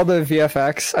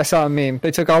VFX. I saw a meme. They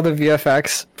took all the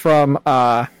VFX from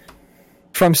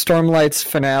Stormlight's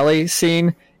finale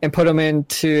scene and put them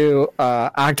into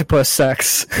octopus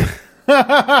sex.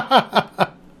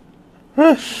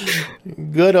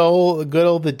 Good old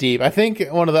the Deep. I think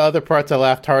one of the other parts I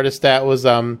laughed hardest at was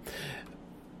it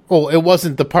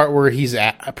wasn't the part where he's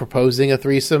proposing a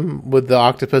threesome with the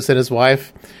octopus and his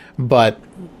wife, but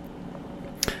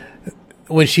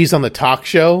when she's on the talk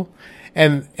show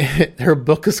and her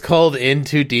book is called In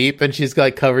Too Deep, and she's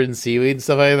like covered in seaweed and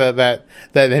stuff like that.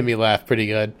 That made me laugh pretty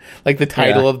good. Like the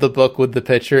title of the book with the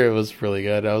picture, it was really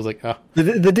good. I was like, oh.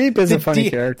 The Deep is a funny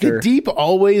character. The Deep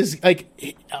always, like,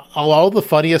 all the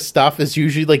funniest stuff is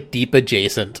usually like Deep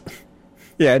adjacent.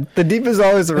 Yeah, the Deep is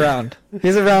always around.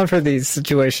 He's around for these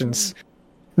situations.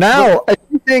 Now, I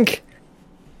think...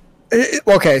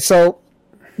 Okay, so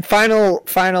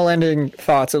final ending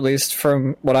thoughts, at least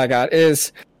from what I got,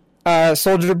 is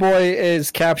Soldier Boy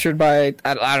is captured by,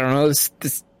 I don't know,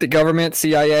 the government,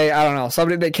 CIA, I don't know.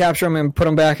 Somebody, they capture him and put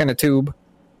him back in a tube.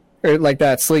 Or like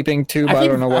that sleeping tube, I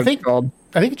don't know what it's called.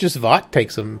 I think just Vought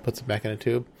takes him, puts him back in a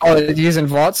tube. Oh, using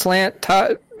Vought slant?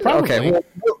 Probably. Okay, well,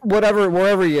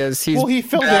 wherever he is, he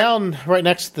fell down right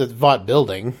next to the Vought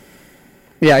building.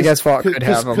 Yeah, I guess Vought could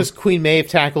have him. Because Queen Maeve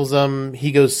tackles him,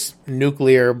 he goes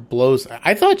nuclear, blows...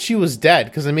 I thought she was dead,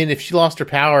 because, I mean, if she lost her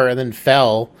power and then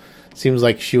fell, seems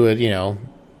like she would, be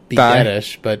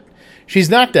deadish, but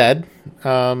she's not dead.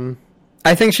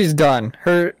 I think she's done.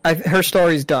 Her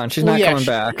story's done. She's not coming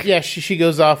back. Yeah, she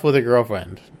goes off with her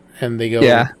girlfriend, and they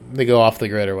go off the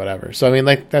grid or whatever. So, I mean,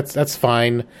 like, that's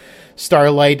fine.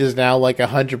 Starlight is now, like,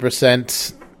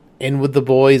 100% in with the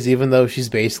boys, even though she's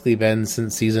basically been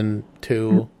since season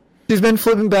 2. She's been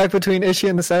flipping back between is she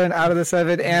in the 7, out of the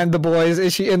 7, and the boys.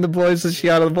 Is she in the boys? Is she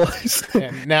out of the boys?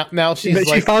 And now she's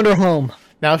she found her home.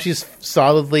 Now she's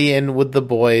solidly in with the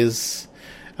boys.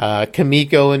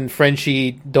 Kamiko and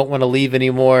Frenchie don't want to leave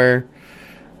anymore.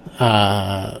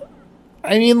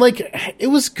 I mean, like, it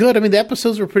was good. I mean, the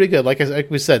episodes were pretty good. Like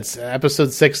we said,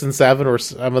 episodes 6 and 7 were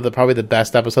some of probably the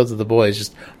best episodes of The Boys.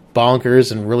 Just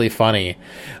bonkers and really funny.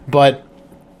 But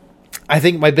I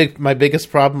think my biggest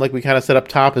problem, like we kind of said up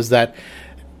top, is that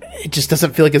it just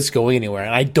doesn't feel like it's going anywhere.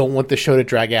 And I don't want the show to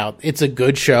drag out. It's a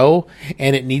good show,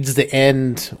 and it needs to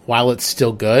end while it's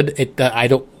still good. I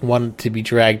don't want it to be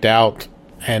dragged out,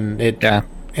 and it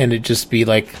just be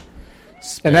like,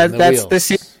 and that's this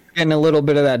season. Getting a little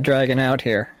bit of that dragging out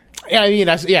here. Yeah, I mean,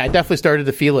 I definitely started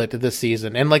to feel it this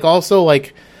season. And, like, also,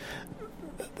 like,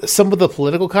 some of the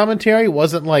political commentary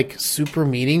wasn't, like, super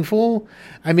meaningful.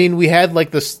 I mean, we had,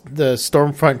 like, the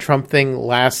Stormfront Trump thing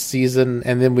last season,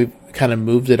 and then we kind of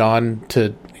moved it on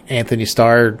to Anthony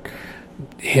Starr,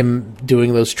 him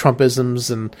doing those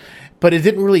Trumpisms, but it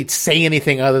didn't really say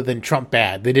anything other than Trump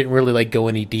bad. They didn't really, like, go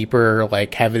any deeper or,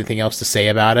 like, have anything else to say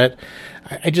about it.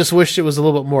 I just wish it was a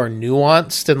little bit more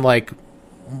nuanced in, like,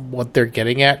 what they're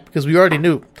getting at, because we already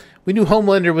knew. We knew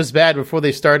Homelander was bad before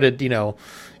they started,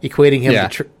 equating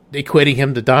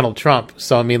him to Donald Trump.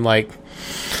 So, I mean, like...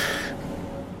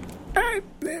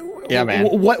 Yeah, man.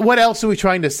 What else are we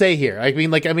trying to say here?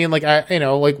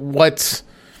 What's...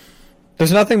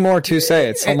 There's nothing more to say.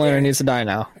 It's Homelander needs to die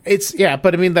now.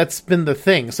 But I mean, that's been the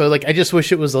thing. So, like, I just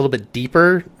wish it was a little bit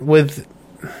deeper with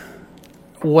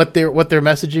what their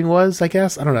messaging was, I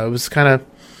guess. I don't know. It was kind of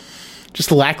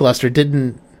just lackluster.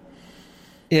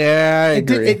 Yeah, I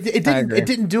agree. It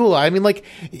didn't do a lot. I mean, like,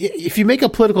 if you make a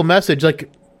political message,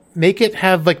 like, make it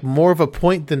have, like, more of a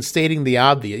point than stating the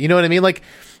obvious. You know what I mean? Like,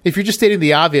 if you're just stating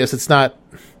the obvious, it's not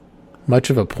much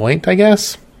of a point, I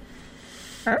guess.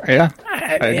 Yeah,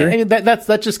 I agree. I mean, that's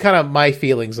just kind of my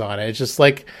feelings on it. It's just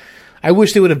like, I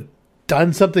wish they would have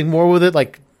done something more with it,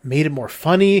 like made it more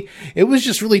funny. It was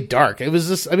just really dark. It was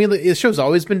just, I mean, the show's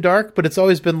always been dark, but it's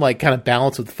always been like kind of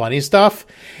balanced with funny stuff.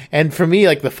 And for me,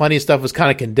 like the funny stuff was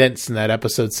kind of condensed in that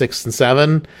episode 6 and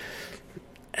 7.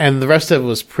 And the rest of it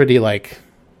was pretty like,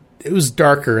 it was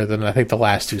darker than I think the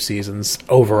last 2 seasons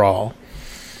overall.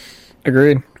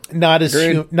 Agreed. Not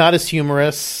as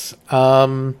humorous.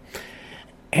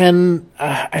 And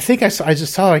I think I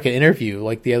just saw like an interview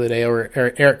like the other day, or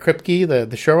Eric Kripke,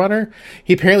 the showrunner.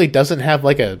 He apparently doesn't have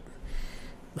like a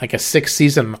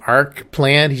 6-season arc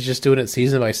planned. He's just doing it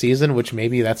season by season, which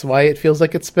maybe that's why it feels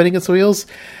like it's spinning its wheels.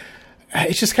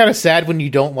 It's just kind of sad when you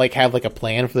don't like have like a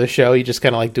plan for the show. You just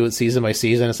kind of like do it season by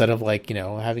season instead of like,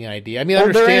 having an idea. I mean, I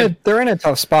understand they're in a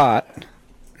tough spot.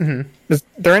 Mm-hmm.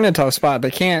 They're in a tough spot.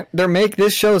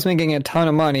 This show's making a ton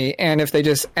of money, and if they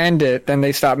just end it, then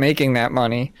they stop making that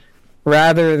money,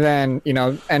 rather than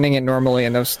ending it normally,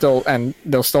 and they'll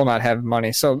still not have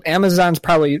money. So Amazon's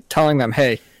probably telling them,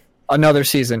 "Hey, another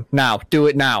season now. Do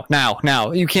it now.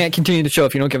 You can't continue the show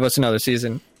if you don't give us another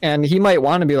season." And he might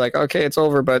want to be like, "Okay, it's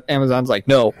over," but Amazon's like,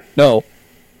 "No."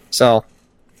 So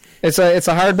it's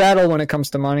a hard battle when it comes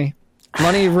to money.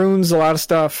 Money ruins a lot of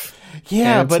stuff.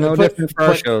 Yeah, but no different for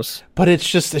our shows. But it's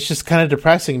just kind of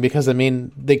depressing because I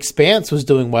mean, The Expanse was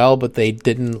doing well, but they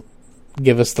didn't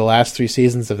give us the last 3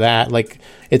 seasons of that. Like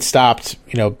it stopped,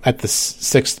 at the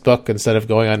 6th book instead of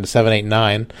going on to 7, 8,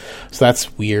 9. So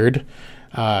that's weird.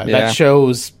 That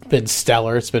show's been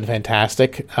stellar. It's been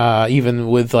fantastic. Even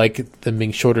with like them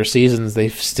being shorter seasons,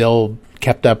 they've still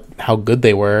kept up how good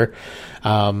they were.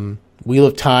 Wheel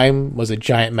of Time was a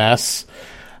giant mess.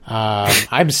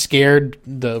 I'm scared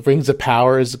the Rings of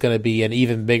Power is going to be an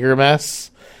even bigger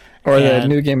mess. Or the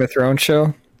new Game of Thrones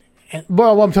show.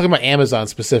 Well, I'm talking about Amazon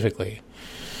specifically.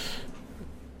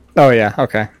 Oh yeah,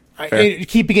 okay.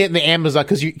 Keeping it in the Amazon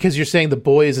because you're saying The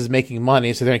Boys is making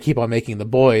money, so they're gonna keep on making The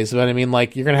Boys. But I mean,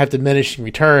 like, you're gonna have diminishing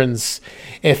returns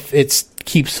if it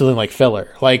keeps feeling like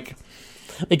filler. Like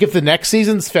if the next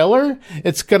season's filler,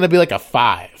 it's gonna be like a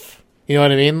 5. You know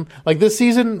what I mean? Like, this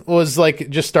season was like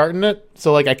just starting it,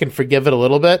 so like I can forgive it a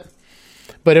little bit.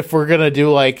 But if we're gonna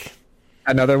do like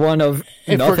another one of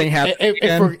nothing happening,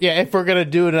 if we're gonna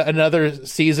do another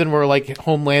season where like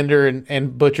Homelander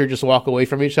and Butcher just walk away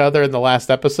from each other in the last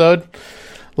episode,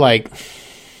 like,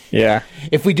 yeah,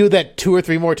 if we do that 2 or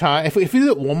 3 more times, if we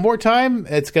do it one more time,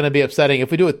 it's gonna be upsetting.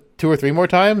 If we do it 2 or 3 more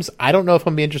times, I don't know if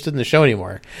I'm gonna be interested in the show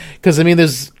anymore, because I mean,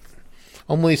 there's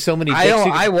only so many dicks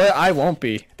I won't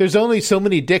be. There's only so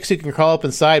many dicks you can crawl up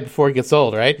inside before it gets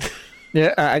old, right?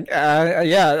 Yeah,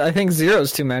 I think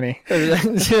 0's too many.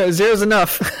 0's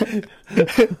enough.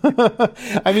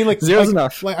 I mean, like, 0's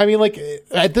enough. I mean, like,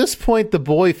 at this point, The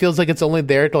Boy feels like it's only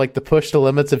there to like to push the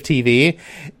limits of TV.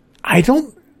 I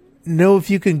don't know if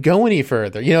you can go any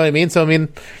further. You know what I mean? So I mean,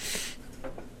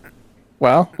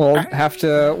 well, we'll have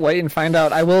to wait and find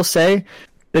out. I will say,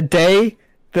 the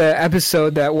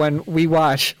episode that when we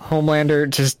watch Homelander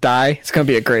just die, it's gonna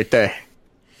be a great day.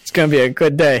 It's going to be a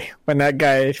good day when that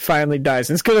guy finally dies.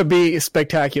 It's going to be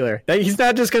spectacular. He's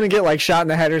not just going to get like shot in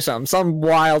the head or something. Something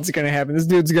wild's going to happen. This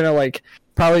dude's going to like,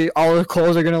 probably all his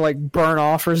clothes are going to like burn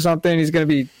off or something. He's going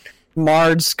to be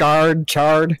marred, scarred,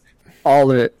 charred, all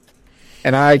of it.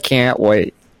 And I can't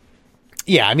wait.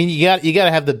 Yeah, I mean, you got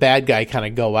to have the bad guy kind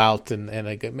of go out and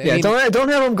like, don't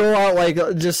have him go out like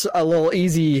just a little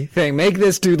easy thing. Make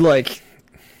this dude like,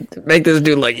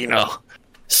 you know,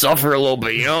 suffer a little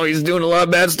bit, you know. He's doing a lot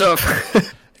of bad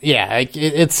stuff. Yeah,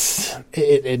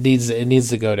 it needs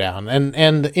to go down,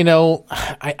 and you know,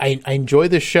 I enjoy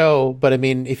the show, but I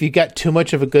mean, if you got too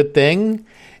much of a good thing,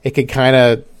 it could kind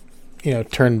of, you know,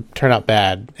 turn out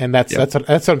bad, and that's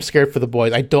what I'm scared for The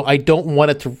Boys. I don't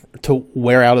want it to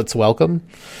wear out its welcome.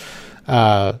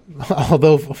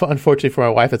 Although unfortunately for my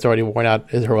wife, it's already worn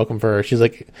out her welcome for her. She's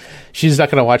like, she's not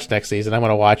going to watch next season. I'm going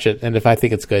to watch it, and if I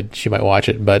think it's good, she might watch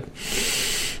it, but.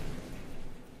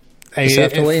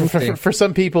 For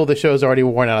some people, the show's already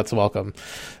worn out its welcome.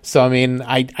 So, I mean,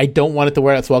 I don't want it to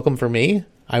wear out its welcome for me.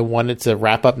 I want it to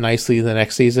wrap up nicely the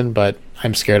next season, but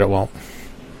I'm scared it won't.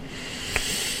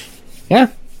 Yeah.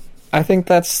 I think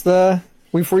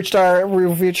we've reached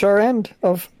our end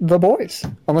of The Boys.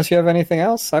 Unless you have anything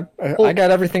else. I got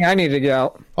everything I need to get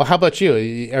out. Well, how about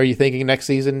you? Are you thinking next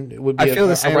season would be I feel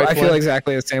the same. I feel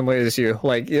exactly the same way as you.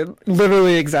 Like,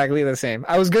 literally exactly the same.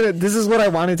 This is what I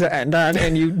wanted to end on,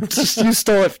 and you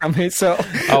stole it from me. So,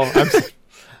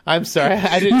 I'm sorry.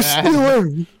 I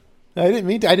didn't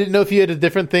mean to. I didn't know if you had a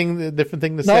different thing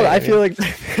to say. No, I feel like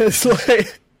it's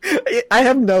like I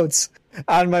have notes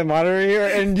on my monitor here,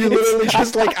 and you literally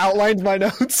just like outlined my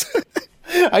notes.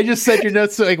 I just said your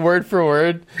notes like word for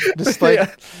word, just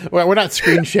like well, we're not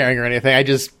screen sharing or anything. I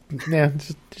just we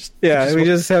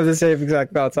just have the same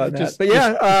exact thoughts on that. But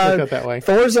yeah, that way.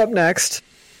 Thor's up next.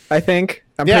 I think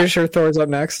I'm pretty sure Thor's up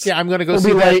next. Yeah, I'm gonna go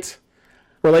see that.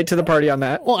 We're late to the party on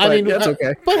that. Well, I mean, that's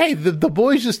okay. But hey, the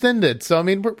Boys just ended, so I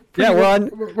mean, we're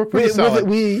pretty solid.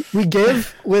 We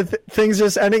give with things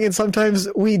just ending, and sometimes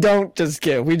we don't just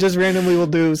give. We just randomly will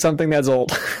do something that's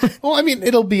old. Well, I mean,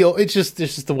 it's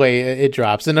just the way it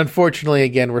drops, and unfortunately,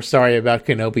 again, we're sorry about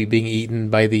Kenobi being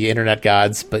eaten by the internet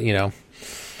gods, but you know,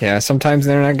 yeah, sometimes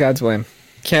the internet gods win.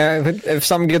 If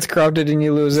something gets corrupted and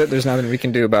you lose it, there's nothing we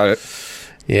can do about it.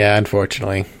 Yeah,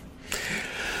 unfortunately.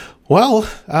 Well,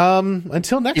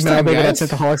 until next time, guys. That's at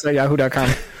theholics@yahoo.com.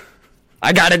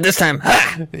 I got it this time.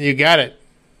 You got it.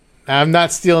 I'm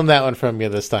not stealing that one from you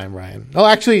this time, Ryan. Oh,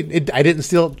 actually, I didn't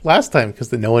steal it last time because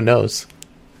no one knows.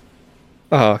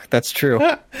 Oh, that's true.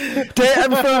 For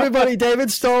everybody,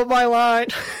 David stole my line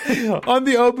on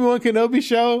the Obi-Wan Kenobi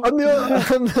show. I'm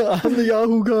the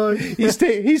Yahoo guy.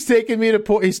 He's taking me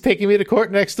to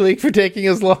court next week for taking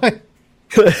his line.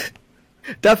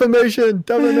 Defamation.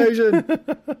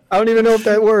 I don't even know if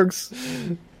that works.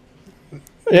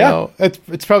 Yeah, no,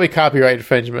 it's probably copyright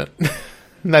infringement,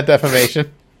 not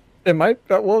defamation. It might.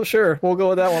 Well, sure, we'll go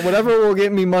with that one. Whatever will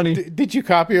get me money. Did you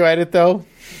copyright it though?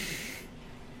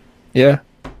 Yeah.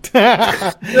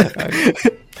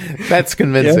 That's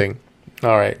convincing. Yeah.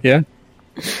 All right. Yeah.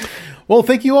 Well,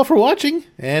 thank you all for watching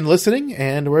and listening,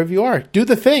 and wherever you are, do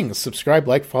the things. Subscribe,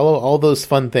 like, follow, all those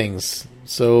fun things,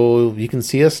 so you can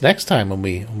see us next time when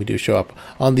we do show up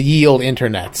on the ye old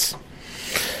internets.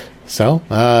 So,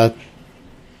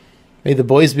 may the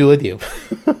boys be with you.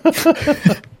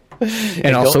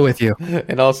 and also with you.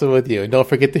 And also with you. And don't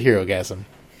forget the hero gasm.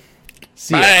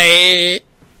 See ya. Bye.